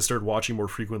Returns I started watching more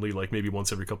frequently, like maybe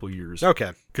once every couple of years.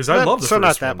 Okay. Because I love the first one. So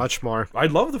not that much more. I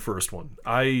love the first one.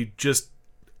 I just,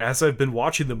 as I've been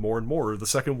watching them more and more, the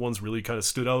second one's really kind of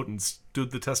stood out and stood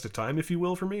the test of time, if you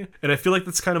will, for me. And I feel like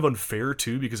that's kind of unfair,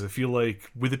 too, because I feel like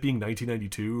with it being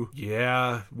 1992,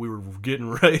 yeah, we were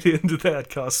getting right into that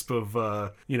cusp of,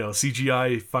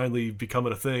 CGI finally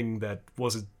becoming a thing that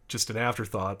wasn't just an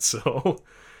afterthought. So,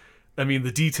 I mean,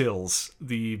 the details,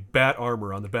 the bat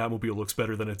armor on the Batmobile looks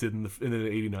better than it did in the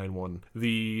 89 one.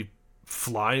 The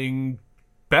flying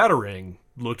Batarang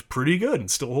looked pretty good and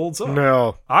still holds up.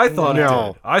 No. I thought it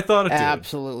No. did. I thought it did.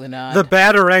 Absolutely not. The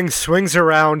Batarang swings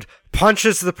around,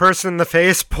 punches the person in the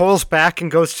face, pulls back and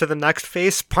goes to the next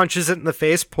face, punches it in the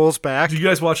face, pulls back. Did you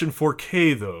guys watch in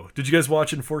 4K, though? Did you guys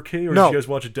watch it in 4K, or No. did you guys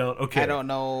watch it down? Okay. I don't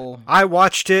know. I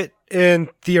watched it in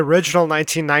the original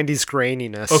 1990s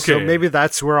graininess. So Okay. maybe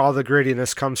that's where all the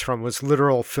grittiness comes from, was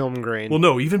literal film grain. Well,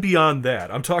 no, even beyond that.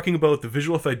 I'm talking about the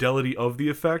visual fidelity of the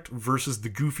effect versus the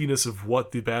goofiness of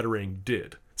what the Batarang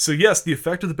did. So yes, the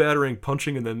effect of the Batarang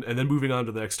punching and then moving on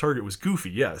to the next target was goofy,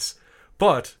 yes.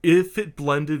 But if it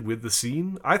blended with the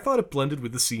scene, I thought it blended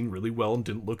with the scene really well and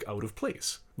didn't look out of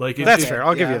place. Like That's fair.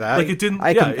 I'll give you that. Like it didn't.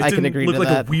 I can didn't agree look to like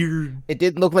that. a weird. It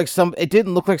didn't look like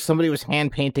somebody was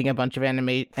hand painting a bunch of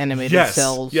animated Yes,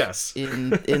 cells. yes.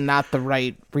 in not the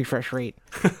right refresh rate.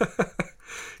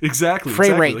 Exactly.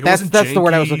 Frame exactly. rate. Like, it That's wasn't the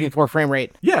word I was janky. looking for. Frame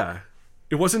rate. Yeah.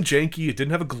 It wasn't janky. It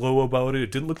didn't have a glow about it.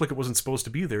 It didn't look like it wasn't supposed to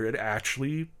be there. It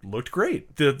actually looked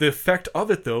great. The effect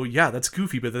of it, though, yeah, that's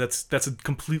goofy, but that's a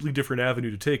completely different avenue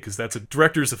to take because that's a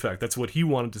director's effect. That's what he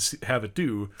wanted to have it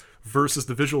do versus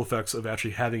the visual effects of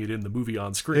actually having it in the movie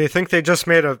on Do screen. you think they just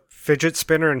made a fidget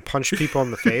spinner and punched people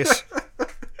in the face?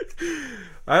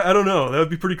 I don't know. That would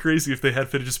be pretty crazy if they had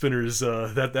fidget spinners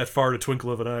that far to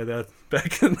twinkle of an eye that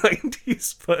back in the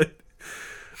 90s, but...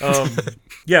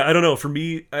 yeah, I don't know. For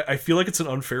me, I feel like it's an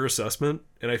unfair assessment,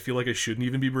 and I feel like I shouldn't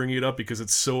even be bringing it up because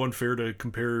it's so unfair to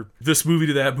compare this movie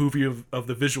to that movie of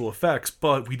the visual effects,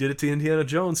 but we did it to Indiana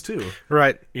Jones, too.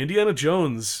 Right. Indiana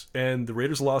Jones and the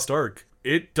Raiders of the Lost Ark,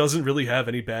 it doesn't really have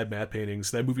any bad matte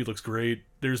paintings. That movie looks great.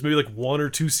 There's maybe like one or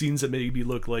two scenes that maybe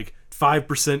look like 5%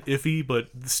 iffy, but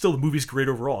still the movie's great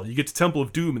overall. You get to Temple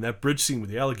of Doom and that bridge scene with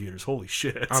the alligators. Holy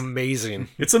shit. Amazing.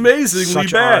 It's amazingly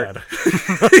Such bad.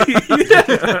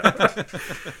 Yeah.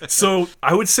 So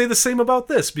I would say the same about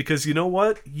this because you know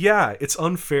what? Yeah, it's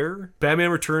unfair.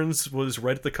 Batman Returns was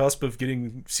right at the cusp of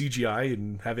getting CGI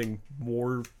and having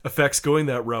more effects going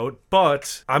that route,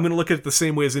 but I'm going to look at it the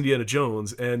same way as Indiana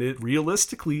Jones, and it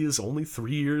realistically is only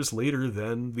 3 years later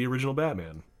than the original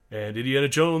Batman. And Indiana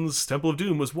Jones, Temple of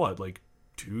Doom was what, like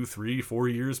 2, 3, 4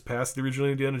 years past the original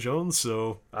Indiana Jones?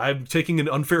 So I'm taking an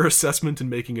unfair assessment and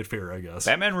making it fair, I guess.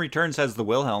 Batman Returns has the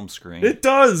Wilhelm scream. It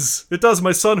does. It does.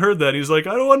 My son heard that. He was like,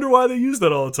 I don't wonder why they use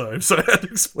that all the time. So I had to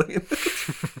explain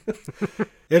it.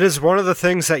 It is one of the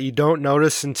things that you don't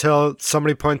notice until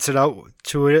somebody points it out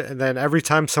to it, and then every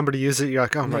time somebody uses it, you're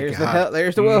like, oh my god.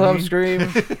 There's the Wilhelm scream.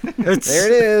 It's, There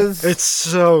it is. It's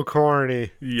so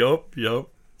corny. Yup.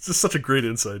 It's just such a great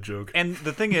inside joke. And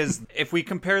the thing is, if we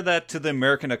compare that to the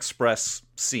American Express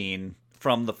scene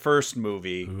from the first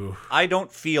movie, I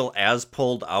don't feel as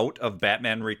pulled out of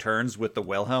Batman Returns with the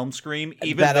Wilhelm scream,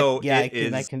 even though I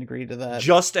is can agree to that.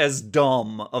 just as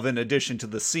dumb of an addition to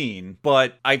the scene.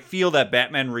 But I feel that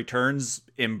Batman Returns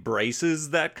embraces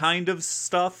that kind of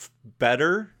stuff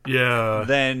better Yeah.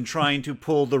 than trying to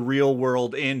pull the real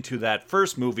world into that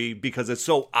first movie because it's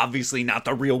so obviously not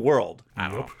the real world. I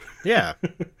don't know. Yeah.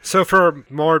 So for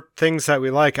more things that we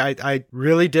like, I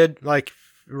really did like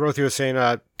Rothy was saying,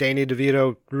 Danny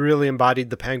DeVito really embodied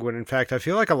the Penguin. In fact, I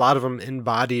feel like a lot of them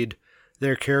embodied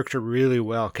their character really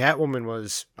well. Catwoman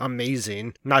was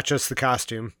amazing. Not just the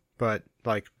costume, but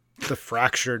like the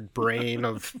fractured brain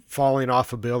of falling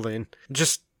off a building.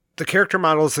 Just the character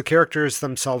models, the characters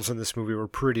themselves in this movie were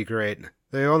pretty great.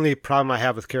 The only problem I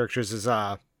have with characters is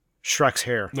Shrek's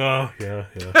hair. Oh, yeah.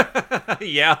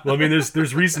 Yeah. Well, I mean,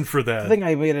 there's reason for The that. thing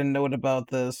I made a note about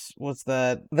this was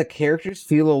that the characters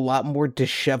feel a lot more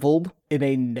disheveled in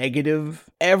a negative.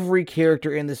 Every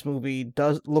character in this movie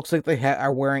looks like they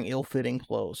are wearing ill-fitting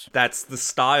clothes. That's the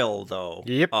style, though,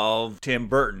 Yep. of Tim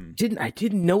Burton. I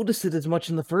didn't notice it as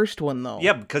much in the first one though.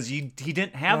 Yeah, because he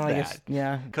didn't have Well, I that. guess-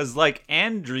 yeah. Because, like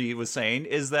Andrew was saying,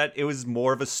 is that it was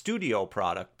more of a studio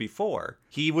product before.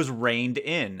 He was reined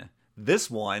in.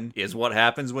 This one is what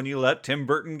happens when you let Tim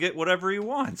Burton get whatever he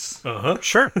wants.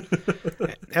 Sure.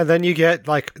 And then you get,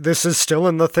 like, this is still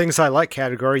in the things I like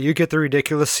category. You get the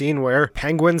ridiculous scene where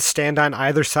penguins stand on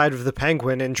either side of the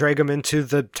penguin and drag him into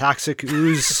the toxic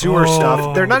ooze sewer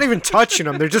stuff. They're not even touching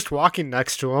him. They're just walking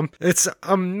next to him. It's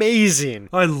amazing.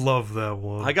 I love that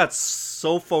one. I got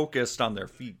so focused on their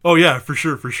feet. Oh, yeah, for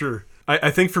sure.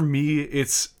 I think for me,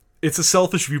 it's a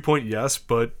selfish viewpoint, yes,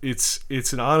 but it's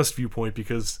an honest viewpoint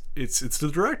because it's the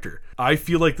director. I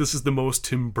feel like this is the most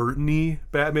Tim Burton-y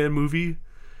Batman movie,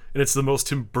 and it's the most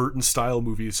Tim Burton style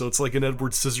movie. So it's like an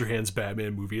Edward Scissorhands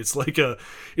Batman movie. It's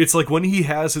like when he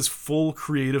has his full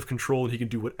creative control and he can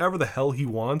do whatever the hell he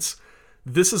wants.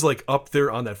 this is like up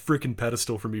there on that freaking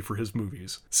pedestal for me for his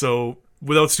movies. So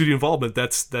without studio involvement,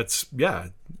 that's yeah,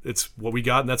 it's what we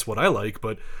got and that's what I like.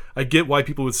 But I get why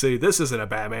people would say this isn't a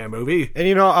Batman movie.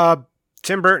 And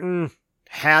Tim Burton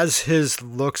has his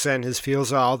looks and his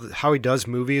feels, how he does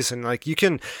movies, and like you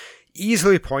can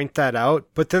easily point that out.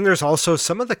 But then there's also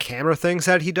some of the camera things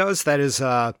that he does that is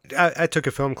I took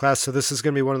a film class, so this is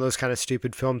going to be one of those kind of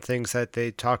stupid film things that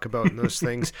they talk about in those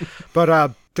things.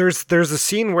 But there's a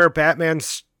scene where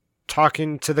Batman's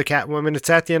talking to the Catwoman. It's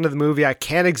at the end of the movie. I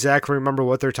can't exactly remember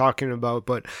what they're talking about,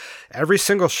 but every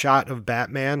single shot of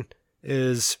Batman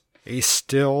is a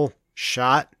still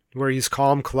shot where he's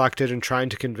calm, collected, and trying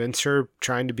to convince her,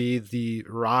 trying to be the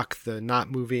rock, the not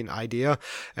moving idea.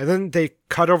 And then they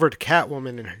cut over to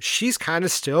Catwoman, and she's kind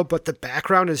of still, but the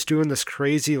background is doing this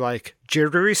crazy, like,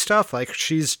 jittery stuff. Like,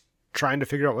 she's trying to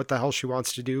figure out what the hell she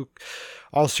wants to do.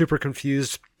 All super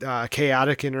confused,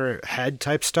 chaotic in her head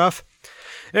type stuff.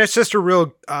 And it's just a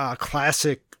real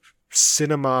classic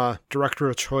cinema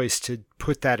directorial choice to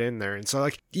put that in there. And so,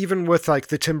 like, even with like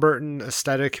the Tim Burton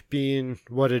aesthetic being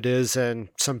what it is, and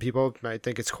some people might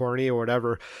think it's corny or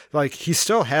whatever, like, he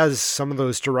still has some of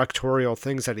those directorial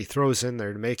things that he throws in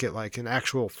there to make it like an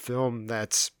actual film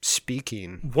that's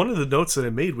speaking. One of the notes that I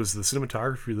made was the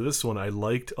cinematography of this one. I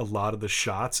liked a lot of the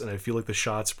shots, and I feel like the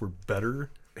shots were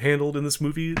better handled in this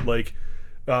movie. Like,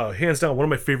 hands down, one of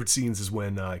my favorite scenes is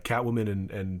when Catwoman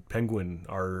and Penguin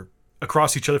are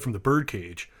across each other from the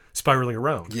birdcage, spiraling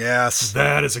around. Yes,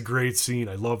 that is a great scene.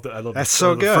 I love that. That's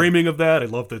so good. The framing of that. I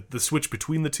love the switch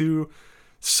between the two.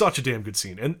 Such a damn good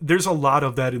scene. And there's a lot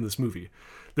of that in this movie.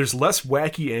 There's less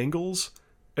wacky angles,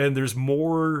 and there's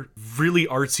more really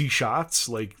artsy shots,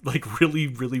 like really,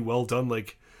 really well done,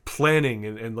 like planning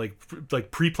and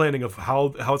like pre-planning of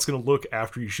how it's going to look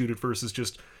after you shoot it versus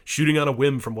just shooting on a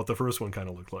whim from what the first one kind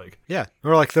of looked like. Yeah.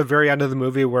 Or like the very end of the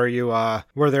movie where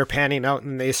where they're panning out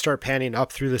and they start panning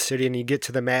up through the city, and you get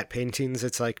to the matte paintings.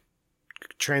 It's like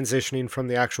transitioning from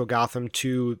the actual Gotham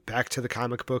to back to the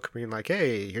comic book, being like,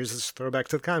 hey, here's this throwback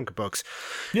to the comic books.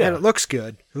 Yeah. And it looks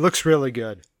good. It looks really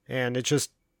good. And it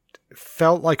just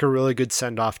felt like a really good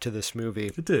send-off to this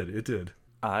movie. It did.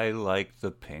 I like the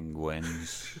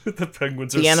penguins. The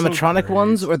penguins are the animatronic so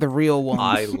ones or the real ones?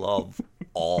 I love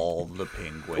all the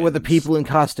penguins. Or the people in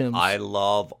costumes? I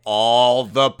love all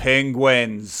the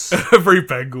penguins. Every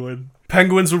penguin.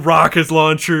 Penguins with rocket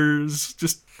launchers.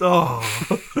 Just, oh.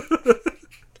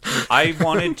 I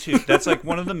wanted to, that's like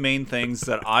one of the main things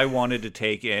that I wanted to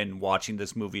take in watching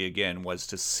this movie again, was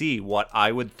to see what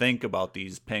I would think about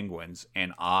these penguins.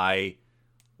 And I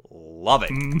love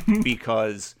it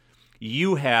because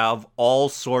you have all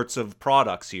sorts of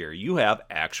products here. You have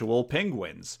actual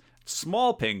penguins,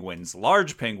 small penguins,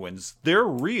 large penguins. They're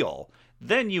real.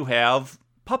 Then you have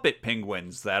puppet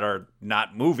penguins that are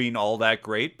not moving all that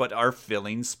great, but are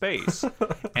filling space.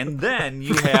 And then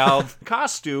you have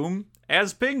costume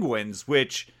as penguins,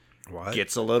 which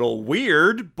gets a little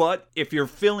weird, but if you're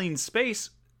filling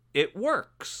space, it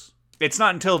works. It's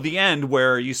not until the end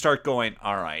where you start going,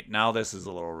 all right, now this is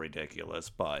a little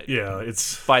ridiculous, but yeah,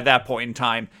 it's by that point in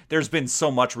time, there's been so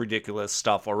much ridiculous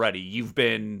stuff already. You've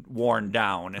been worn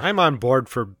down. I'm on board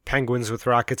for penguins with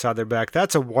rockets on their back.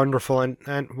 That's a wonderful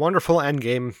and wonderful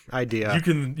endgame idea.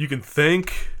 You can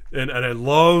think, and I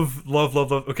love.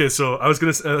 Okay, so I was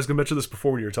gonna mention this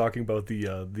before when you were talking about the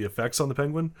effects on the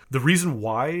penguin. The reason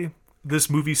why this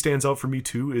movie stands out for me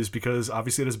too is because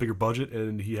obviously it has a bigger budget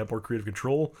and he had more creative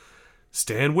control.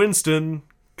 Stan Winston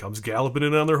comes galloping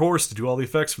in on their horse to do all the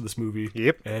effects for this movie.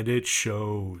 Yep. And it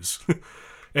shows.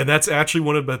 And that's actually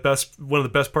one of the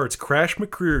best parts. Crash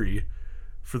McCreery,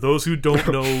 for those who don't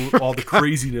know all the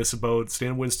craziness about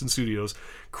Stan Winston Studios,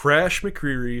 Crash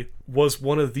McCreery was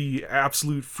one of the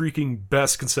absolute freaking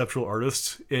best conceptual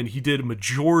artists, and he did a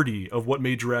majority of what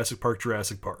made Jurassic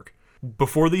Park.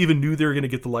 Before they even knew they were going to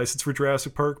get the license for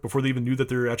Jurassic Park, before they even knew that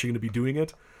they were actually going to be doing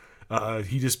it,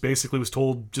 he just basically was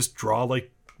told, just draw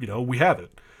like, we have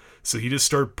it. So he just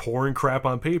started pouring crap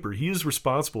on paper. He is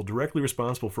directly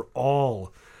responsible for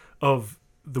all of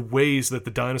the ways that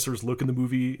the dinosaurs look in the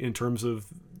movie in terms of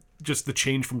just the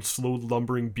change from slow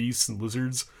lumbering beasts and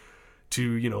lizards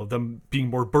to, them being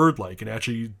more bird-like and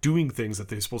actually doing things that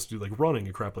they're supposed to do, like running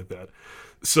and crap like that.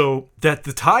 So that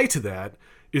the tie to that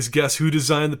is, guess who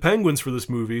designed the penguins for this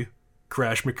movie?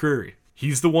 Crash McCreery.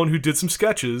 He's the one who did some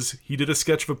sketches. He did a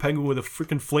sketch of a penguin with a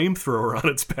freaking flamethrower on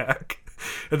its back.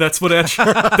 And that's what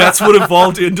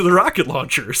evolved into the rocket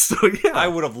launcher. So yeah. I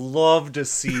would have loved to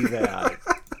see that.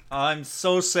 I'm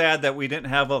so sad that we didn't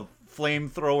have a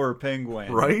flamethrower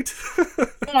penguin. Right? Oh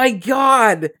my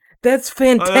god! That's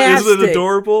fantastic! Isn't it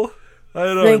adorable?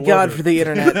 I know. Thank God for the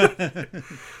internet.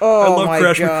 Oh, I love my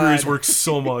Crash God. McCreary's work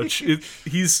so much.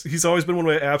 He's always been one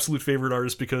of my absolute favorite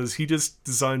artists because he just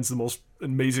designs the most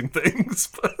amazing things.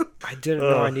 I didn't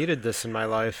know I needed this in my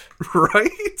life.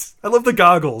 Right? I love the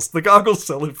goggles. The goggles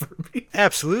sell it for me.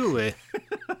 Absolutely.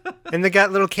 And they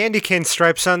got little candy cane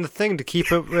stripes on the thing to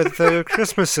keep it with the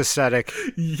Christmas aesthetic.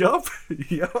 Yup.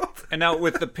 And now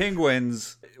with the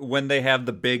penguins, when they have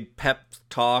the big pep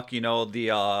talk, you know,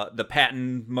 the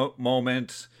Patton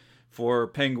moment for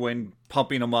Penguin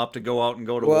pumping them up to go out and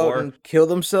go to war. And kill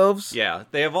themselves? Yeah,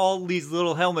 they have all these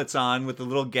little helmets on with the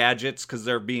little gadgets because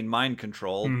they're being mind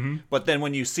controlled. But then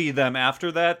when you see them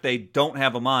after that, they don't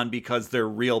have them on because they're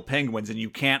real penguins, and you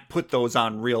can't put those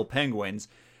on real penguins.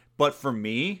 But for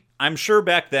me, I'm sure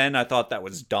back then I thought that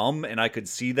was dumb, and I could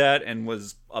see that and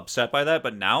was upset by that.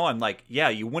 But now I'm like, yeah,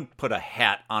 you wouldn't put a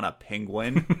hat on a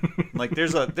penguin. Like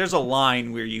there's a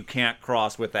line where you can't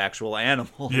cross with actual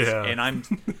animals. Yeah. And I'm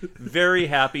very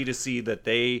happy to see that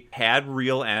they had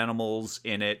real animals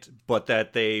in it, but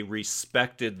that they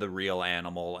respected the real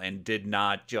animal and did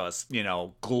not just, you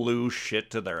know, glue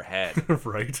shit to their head.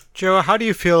 Right. Joe, how do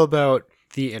you feel about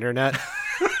the internet?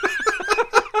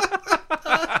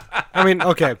 I mean,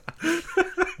 okay.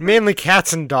 Mainly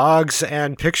cats and dogs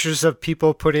and pictures of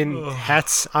people putting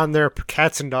hats on their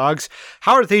cats and dogs.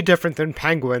 How are they different than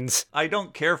penguins? I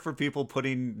don't care for people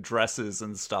putting dresses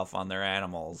and stuff on their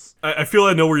animals. I feel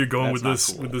I know where you're going That's with not this.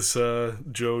 cool. With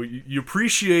this, Joe. You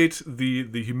appreciate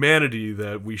the humanity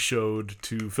that we showed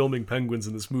to filming penguins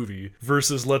in this movie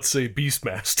versus, let's say,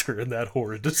 Beastmaster and that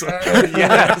horrid design.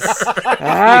 Yes.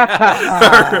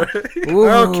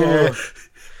 Okay.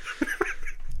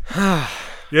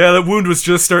 Yeah, that wound was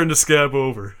just starting to scab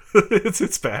over.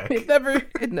 it's back.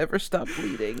 It never stopped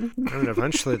bleeding. And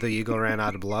eventually the eagle ran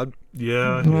out of blood.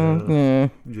 Yeah.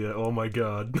 Yeah. Oh my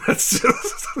God. That's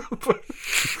just.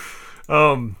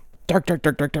 Dark.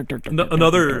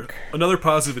 Another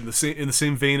positive in the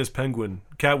same vein as Penguin,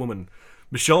 Catwoman.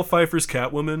 Michelle Pfeiffer's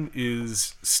Catwoman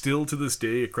is still to this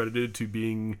day accredited to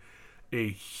being a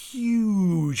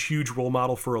huge role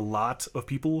model for a lot of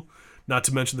people. Not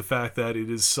to mention the fact that it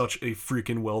is such a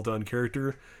freaking well done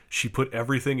character. She put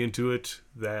everything into it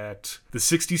that the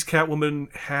 60s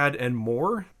Catwoman had and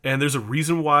more. And there's a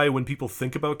reason why when people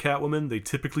think about Catwoman, they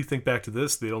typically think back to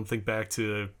this. They don't think back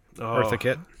to Eartha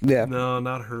Kitt. Yeah. No,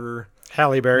 not her.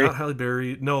 Halle Berry. Not Halle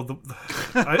Berry. No,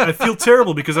 I feel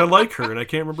terrible because I like her and I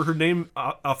can't remember her name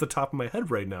off the top of my head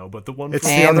right now. But the one It's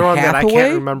from the other one that I Hathaway?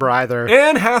 can't remember either.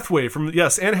 Anne Hathaway from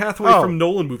from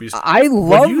Nolan movies. I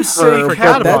love you her, say but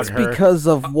forgot that's about her. because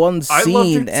of one I loved her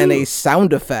scene and too. a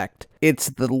sound effect. It's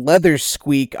the leather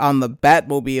squeak on the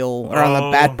Batmobile or on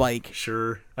the Batbike.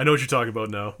 Sure, I know what you're talking about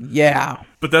now. Yeah.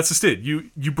 But that's just it. You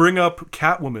bring up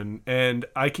Catwoman, and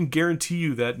I can guarantee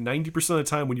you that 90% of the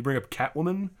time when you bring up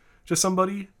Catwoman to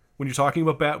somebody, when you're talking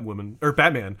about Batwoman or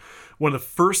Batman, one of the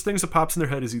first things that pops in their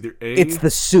head is either It's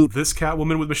the suit. this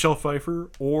Catwoman with Michelle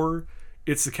Pfeiffer, or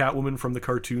it's the Catwoman from the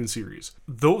cartoon series.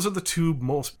 Those are the two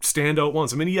most standout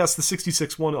ones. I mean, yes, the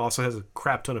 66 one also has a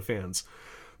crap ton of fans,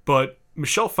 but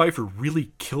Michelle Pfeiffer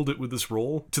really killed it with this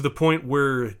role to the point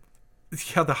where,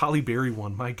 yeah, the Halle Berry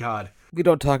one, my God. We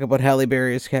don't talk about Halle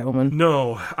Berry as Catwoman.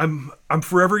 No, I'm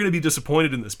forever going to be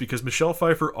disappointed in this because Michelle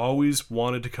Pfeiffer always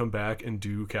wanted to come back and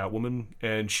do Catwoman,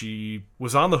 and she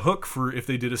was on the hook for if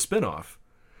they did a spin-off.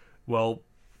 Well,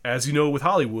 as you know with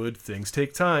Hollywood, things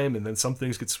take time, and then some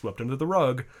things get swept under the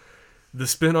rug. The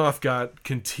spin-off got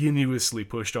continuously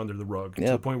pushed under the rug to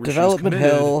the point where Development she was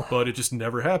committed, hell. but it just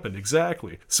never happened.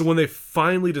 Exactly. So when they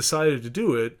finally decided to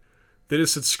do it, they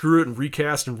just said screw it and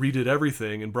recast and redid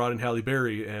everything and brought in Halle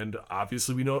Berry, and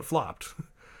obviously we know it flopped.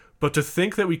 But to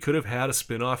think that we could have had a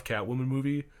spin-off Catwoman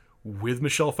movie with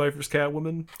Michelle Pfeiffer's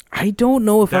Catwoman, I don't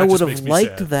know if That I just would makes have me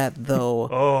liked sad. that though.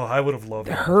 oh, I would have loved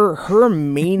it. Her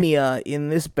mania in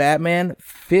this Batman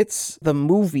fits the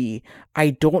movie. I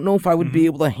don't know if I would be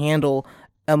able to handle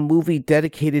a movie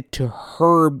dedicated to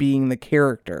her being the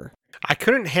character. I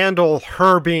couldn't handle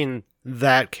her being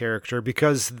that character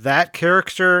because that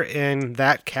character in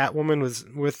that Catwoman was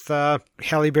with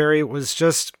Halle Berry was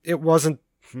just, it wasn't.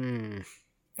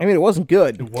 I mean, it wasn't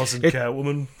good. It wasn't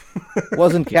Catwoman. It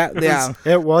wasn't Cat. Yeah.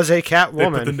 It was a They put the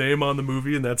Catwoman. name on the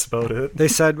movie, and that's about it. They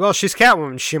said, well, she's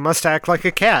Catwoman. She must act like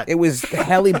a cat. It was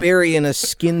Halle Berry in a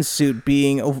skin suit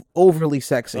being overly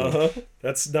sexy.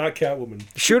 That's not Catwoman.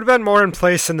 She would have been more in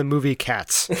place in the movie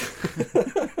Cats.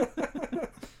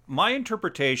 My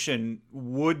interpretation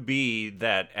would be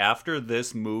that after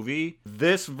this movie,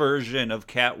 this version of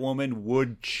Catwoman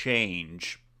would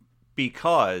change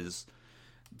because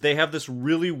they have this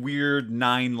really weird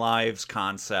 9 lives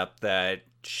concept that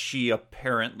she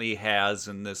apparently has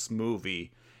in this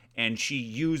movie, and she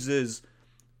uses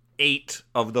 8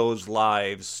 of those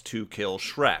lives to kill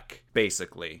Shrek,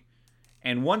 basically.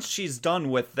 And once she's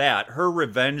done with that, her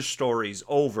revenge story's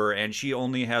over and she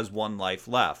only has 1 life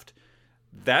left.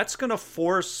 That's going to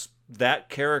force that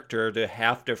character to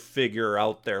have to figure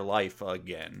out their life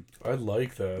again. I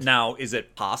like that. Now, is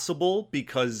it possible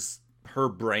because her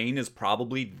brain is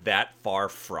probably that far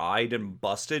fried and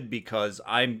busted? Because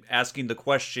I'm asking the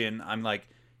question, I'm like,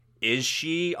 is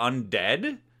she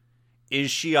undead? Is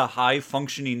she a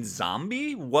high-functioning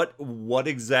zombie? What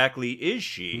exactly is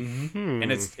she? Mm-hmm.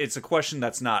 And it's a question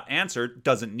that's not answered,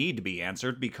 doesn't need to be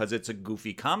answered because it's a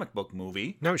goofy comic book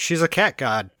movie. No, she's a cat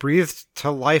god, breathed to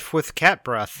life with cat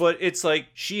breath. But it's like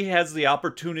she has the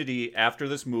opportunity after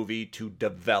this movie to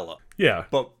develop. Yeah.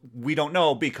 But we don't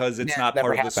know because it's not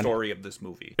never part of the happened. story of this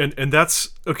movie. And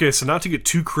that's, okay, so not to get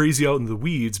too crazy out in the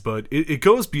weeds, but it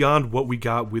goes beyond what we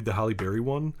got with the Halle Berry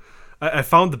one. I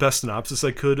found the best synopsis I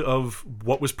could of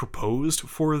what was proposed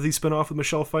for the spinoff with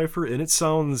Michelle Pfeiffer, and it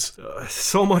sounds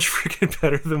so much freaking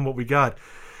better than what we got.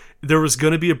 There was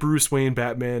going to be a Bruce Wayne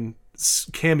Batman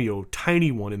cameo,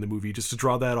 tiny one in the movie, just to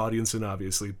draw that audience in,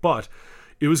 obviously. But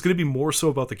it was going to be more so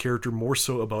about the character, more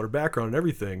so about her background and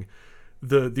everything.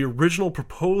 The original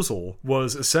proposal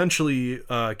was essentially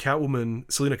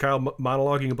Catwoman, Selena Kyle,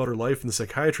 monologuing about her life in the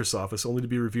psychiatrist's office, only to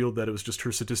be revealed that it was just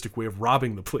her sadistic way of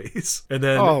robbing the place. And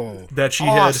then that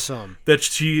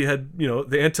she had, you know,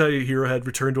 the anti-hero had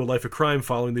returned to a life of crime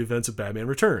following the events of Batman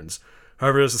Returns.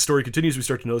 However, as the story continues, we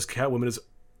start to notice Catwoman is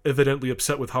evidently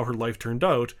upset with how her life turned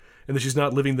out, and that she's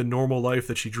not living the normal life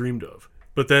that she dreamed of.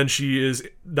 But then she is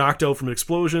knocked out from an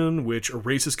explosion, which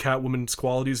erases Catwoman's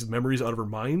qualities and memories out of her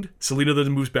mind. Selena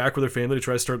then moves back with her family to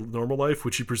try to start a normal life,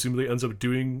 which she presumably ends up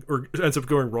doing, or ends up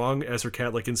going wrong as her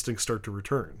cat-like instincts start to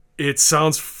return. It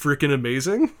sounds freaking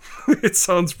amazing. It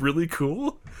sounds really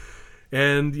cool.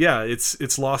 And yeah,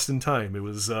 it's lost in time. It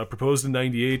was proposed in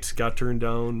 98, got turned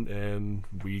down, and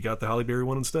we got the Halle Berry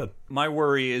one instead. My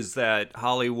worry is that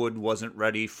Hollywood wasn't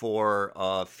ready for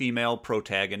a female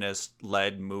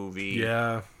protagonist-led movie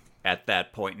at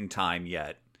that point in time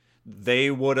yet. They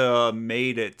would have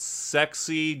made it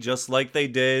sexy just like they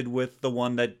did with the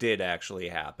one that did actually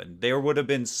happen. There would have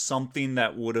been something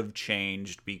that would have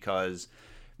changed because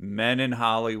men in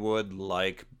Hollywood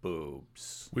like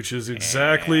boobs. Which is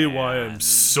exactly why I'm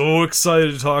so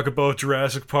excited to talk about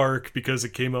Jurassic Park, because it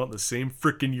came out in the same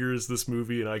freaking year as this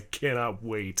movie, and I cannot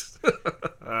wait.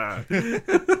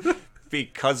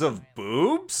 Because of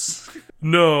boobs?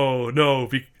 No.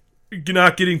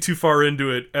 Not getting too far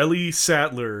into it. Ellie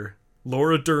Sattler,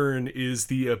 Laura Dern, is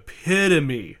the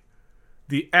epitome,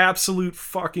 the absolute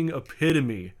fucking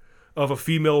epitome of a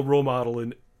female role model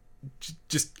in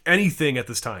just anything at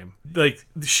this time. Like,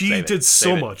 she did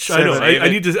so much. I know. I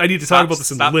need to talk about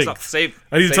this in length.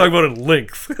 I need to talk about it in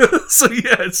length. So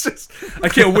yeah, it's just, I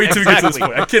can't wait till we get to this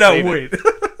point. I cannot wait.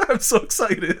 I'm so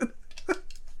excited.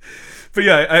 But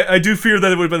yeah, I do fear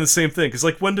that it would have been the same thing. Because,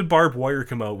 like, when did Barbed Wire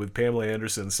come out with Pamela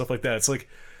Anderson, stuff like that? It's like,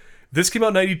 this came out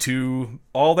in 92.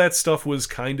 All that stuff was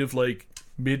kind of like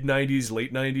mid-90s,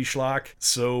 late 90s schlock.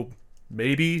 So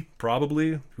maybe,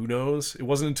 probably, who knows? It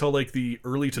wasn't until like the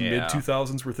early to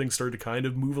mid-2000s where things started to kind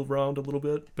of move around a little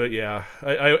bit. But yeah,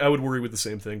 I would worry with the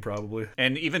same thing, probably.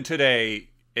 And even today,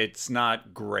 it's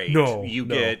not great. No, you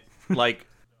get, like,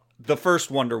 the first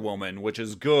Wonder Woman, which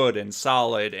is good and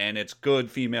solid, and it's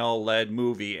good female-led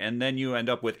movie, and then you end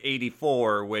up with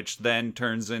 84, which then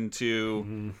turns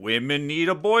into women need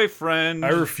a boyfriend. I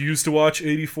refuse to watch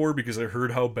 84 because I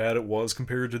heard how bad it was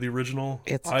compared to the original.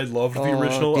 I loved the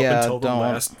original up until the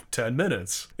last 10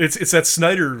 minutes. It's that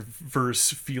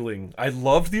Snyderverse feeling. I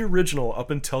loved the original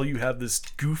up until you have this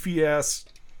goofy-ass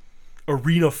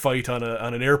arena fight on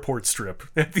an airport strip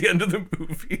at the end of the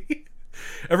movie.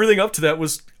 Everything up to that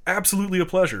was absolutely a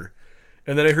pleasure.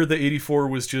 And then I heard that 84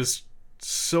 was just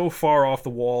so far off the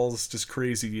walls, just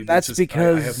crazy. That's just,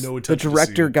 because I have no the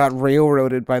director got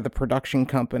railroaded by the production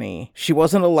company. She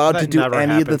wasn't allowed to do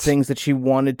any of the things that she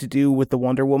wanted to do with the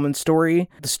Wonder Woman story.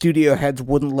 The studio heads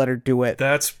wouldn't let her do it.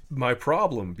 That's my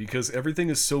problem, because everything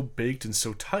is so baked and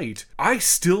so tight. I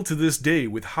still, to this day,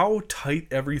 with how tight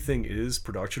everything is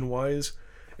production-wise,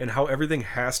 and how everything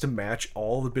has to match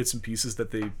all the bits and pieces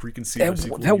that they preconceived.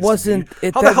 That wasn't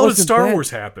it. How the hell did Star Wars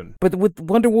happen? But with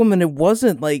Wonder Woman, it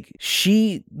wasn't like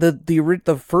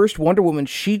the first Wonder Woman.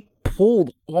 She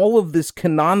pulled all of this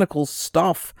canonical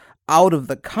stuff out of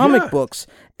the comic books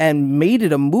and made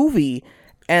it a movie.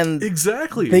 And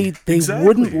exactly they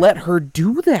wouldn't let her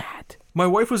do that. My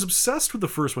wife was obsessed with the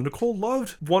first one. Nicole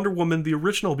loved Wonder Woman, the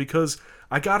original, because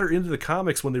I got her into the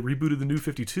comics when they rebooted the New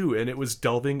 52, and it was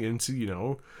delving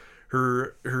into,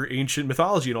 her ancient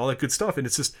mythology and all that good stuff. And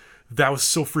it's just, that was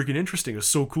so freaking interesting. It was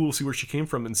so cool to see where she came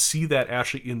from and see that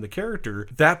actually in the character.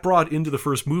 That brought into the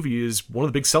first movie is one of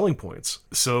the big selling points.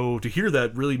 So to hear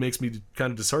that really makes me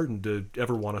kind of disheartened to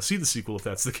ever want to see the sequel if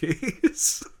that's the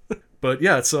case. But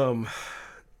yeah, it's like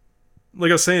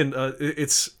I was saying,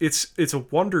 it's a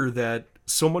wonder that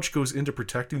so much goes into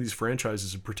protecting these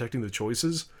franchises and protecting the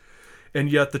choices. And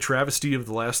yet the travesty of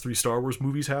the last 3 Star Wars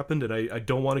movies happened, and I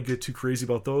don't want to get too crazy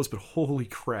about those, but holy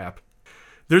crap.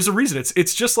 There's a reason.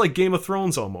 It's just like Game of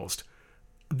Thrones almost.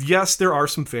 Yes, there are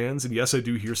some fans, and yes, I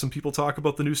do hear some people talk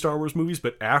about the new Star Wars movies,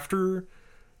 but after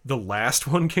the last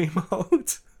one came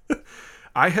out,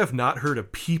 I have not heard a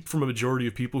peep from a majority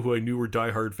of people who I knew were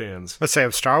diehard fans. Let's say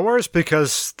of Star Wars,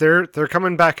 because they're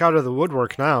coming back out of the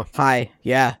woodwork now. Hi,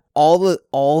 yeah. All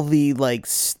the like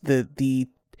the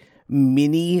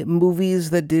mini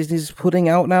movies that Disney's putting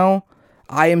out now,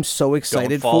 I am so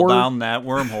excited for. Don't fall down that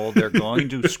wormhole. They're going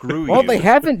to screw you. Well, they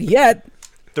haven't yet.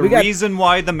 The reason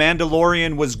why The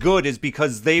Mandalorian was good is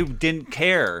because they didn't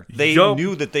care. They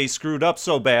knew that they screwed up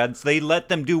so bad, so they let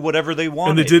them do whatever they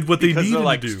wanted. And they did what they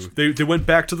needed to do. They went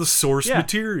back to the source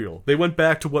material. They went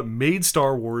back to what made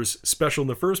Star Wars special in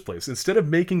the first place. Instead of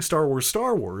making Star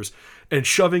Wars and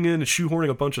shoving in and shoehorning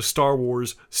a bunch of Star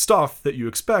Wars stuff that you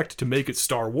expect to make it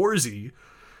Star Warsy,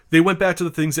 they went back to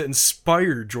the things that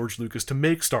inspired George Lucas to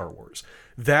make Star Wars.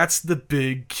 That's the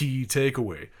big key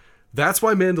takeaway. That's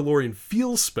why Mandalorian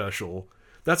feels special.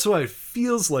 That's why it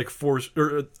feels like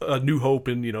A New Hope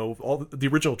and, all the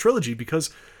original trilogy, because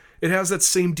it has that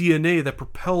same DNA that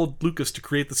propelled Lucas to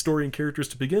create the story and characters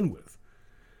to begin with.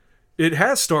 It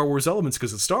has Star Wars elements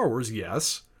because it's Star Wars,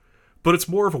 yes, but it's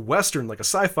more of a Western, like a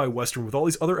sci-fi Western with all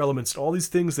these other elements, all these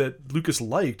things that Lucas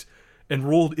liked and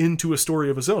rolled into a story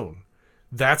of his own.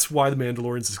 That's why The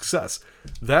Mandalorian's a success.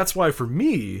 That's why, for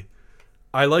me,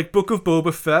 I like Book of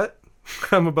Boba Fett.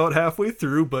 I'm about halfway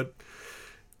through, but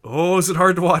is it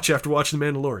hard to watch after watching The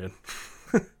Mandalorian?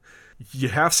 You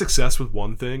have success with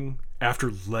one thing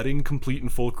after letting complete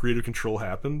and full creative control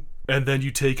happen, and then you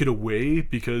take it away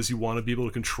because you want to be able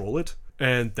to control it,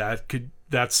 and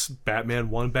that's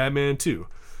Batman 1, Batman 2.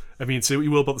 I mean, say what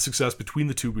you will about the success between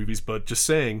the two movies, but just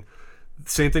saying,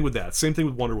 same thing with that. Same thing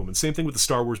with Wonder Woman. Same thing with the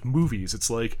Star Wars movies.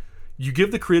 It's like, you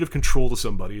give the creative control to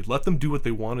somebody, let them do what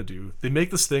they want to do. They make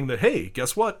this thing that, hey,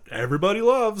 guess what? Everybody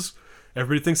loves.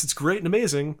 Everybody thinks it's great and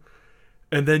amazing.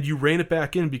 And then you rein it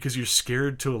back in because you're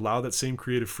scared to allow that same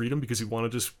creative freedom because you want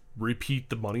to just repeat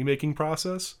the money-making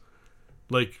process.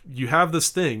 Like, you have this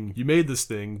thing, you made this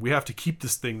thing, we have to keep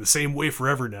this thing the same way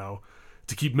forever now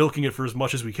to keep milking it for as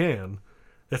much as we can.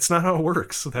 That's not how it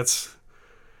works.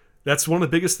 That's one of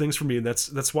the biggest things for me, and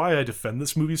that's why I defend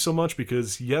this movie so much,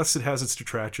 because yes, it has its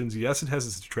detractions, yes, it has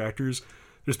its detractors.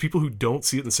 There's people who don't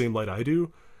see it in the same light I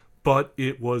do, but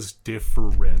it was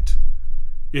different.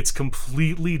 It's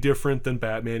completely different than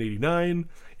Batman 89.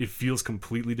 It feels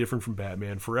completely different from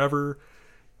Batman Forever.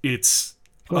 It's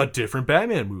a different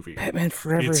Batman movie. Batman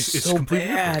Forever is so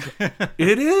bad.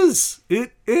 It is.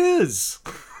 It is.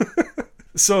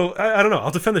 So, I don't know.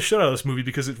 I'll defend the shit out of this movie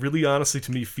because it really honestly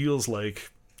to me feels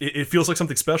like it feels like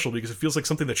something special because it feels like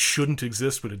something that shouldn't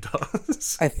exist, but it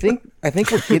does. I think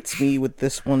what hits me with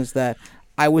this one is that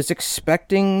I was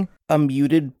expecting a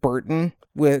muted Burton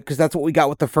because that's what we got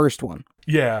with the first one.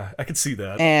 Yeah, I could see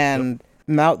that. And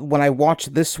now when I watch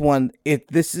this one,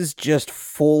 this is just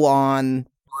full on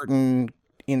Burton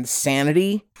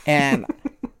insanity, and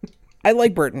I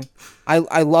like Burton.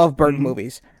 I love Burton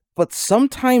movies, but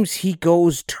sometimes he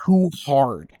goes too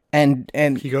hard. And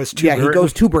he goes too Burton. He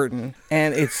goes too Burton,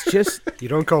 and it's just you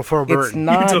don't go full Burton.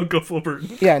 You don't go full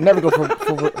Burton. Yeah, never go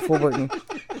full Burton.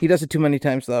 He does it too many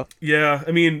times though. Yeah,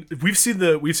 I mean, we've seen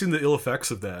the ill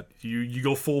effects of that. You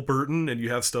go full Burton, and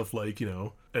you have stuff like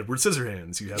Edward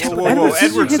Scissorhands. You have whoa,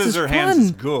 Edward Scissorhands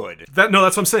is good. That's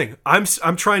what I'm saying.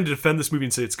 I'm trying to defend this movie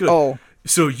and say it's good. Oh.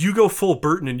 So you go full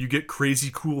Burton and you get crazy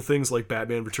cool things like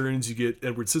Batman Returns, you get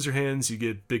Edward Scissorhands, you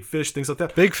get Big Fish, things like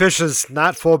that. Big Fish is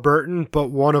not full Burton, but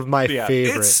one of my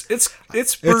favorites. It's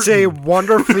Burton. It's a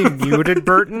wonderfully muted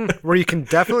Burton where you can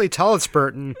definitely tell it's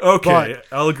Burton. Okay,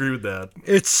 I'll agree with that.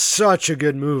 It's such a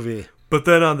good movie. But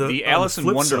then on the Alice in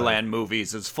Wonderland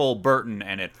movies is full Burton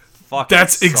and it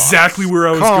That's sucks. Exactly where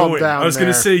I was going. I was going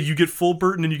to say you get full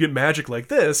Burton and you get magic like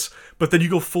this, but then you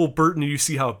go full Burton and you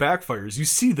see how it backfires. You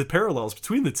see the parallels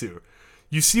between the two.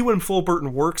 You see when full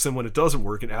Burton works and when it doesn't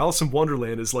work, and Alice in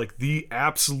Wonderland is like the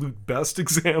absolute best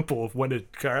example of when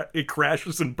it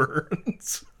crashes and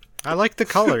burns. I like the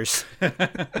colors.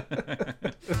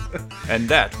 And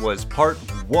that was part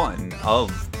 1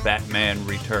 of Batman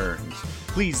Returns.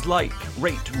 Please like,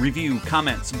 rate, review,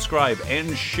 comment, subscribe,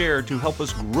 and share to help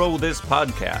us grow this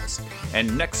podcast.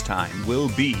 And next time will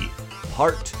be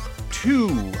part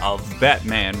 2 of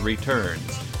Batman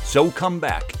Returns. So come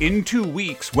back in 2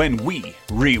 weeks when we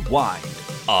rewind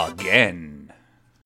again.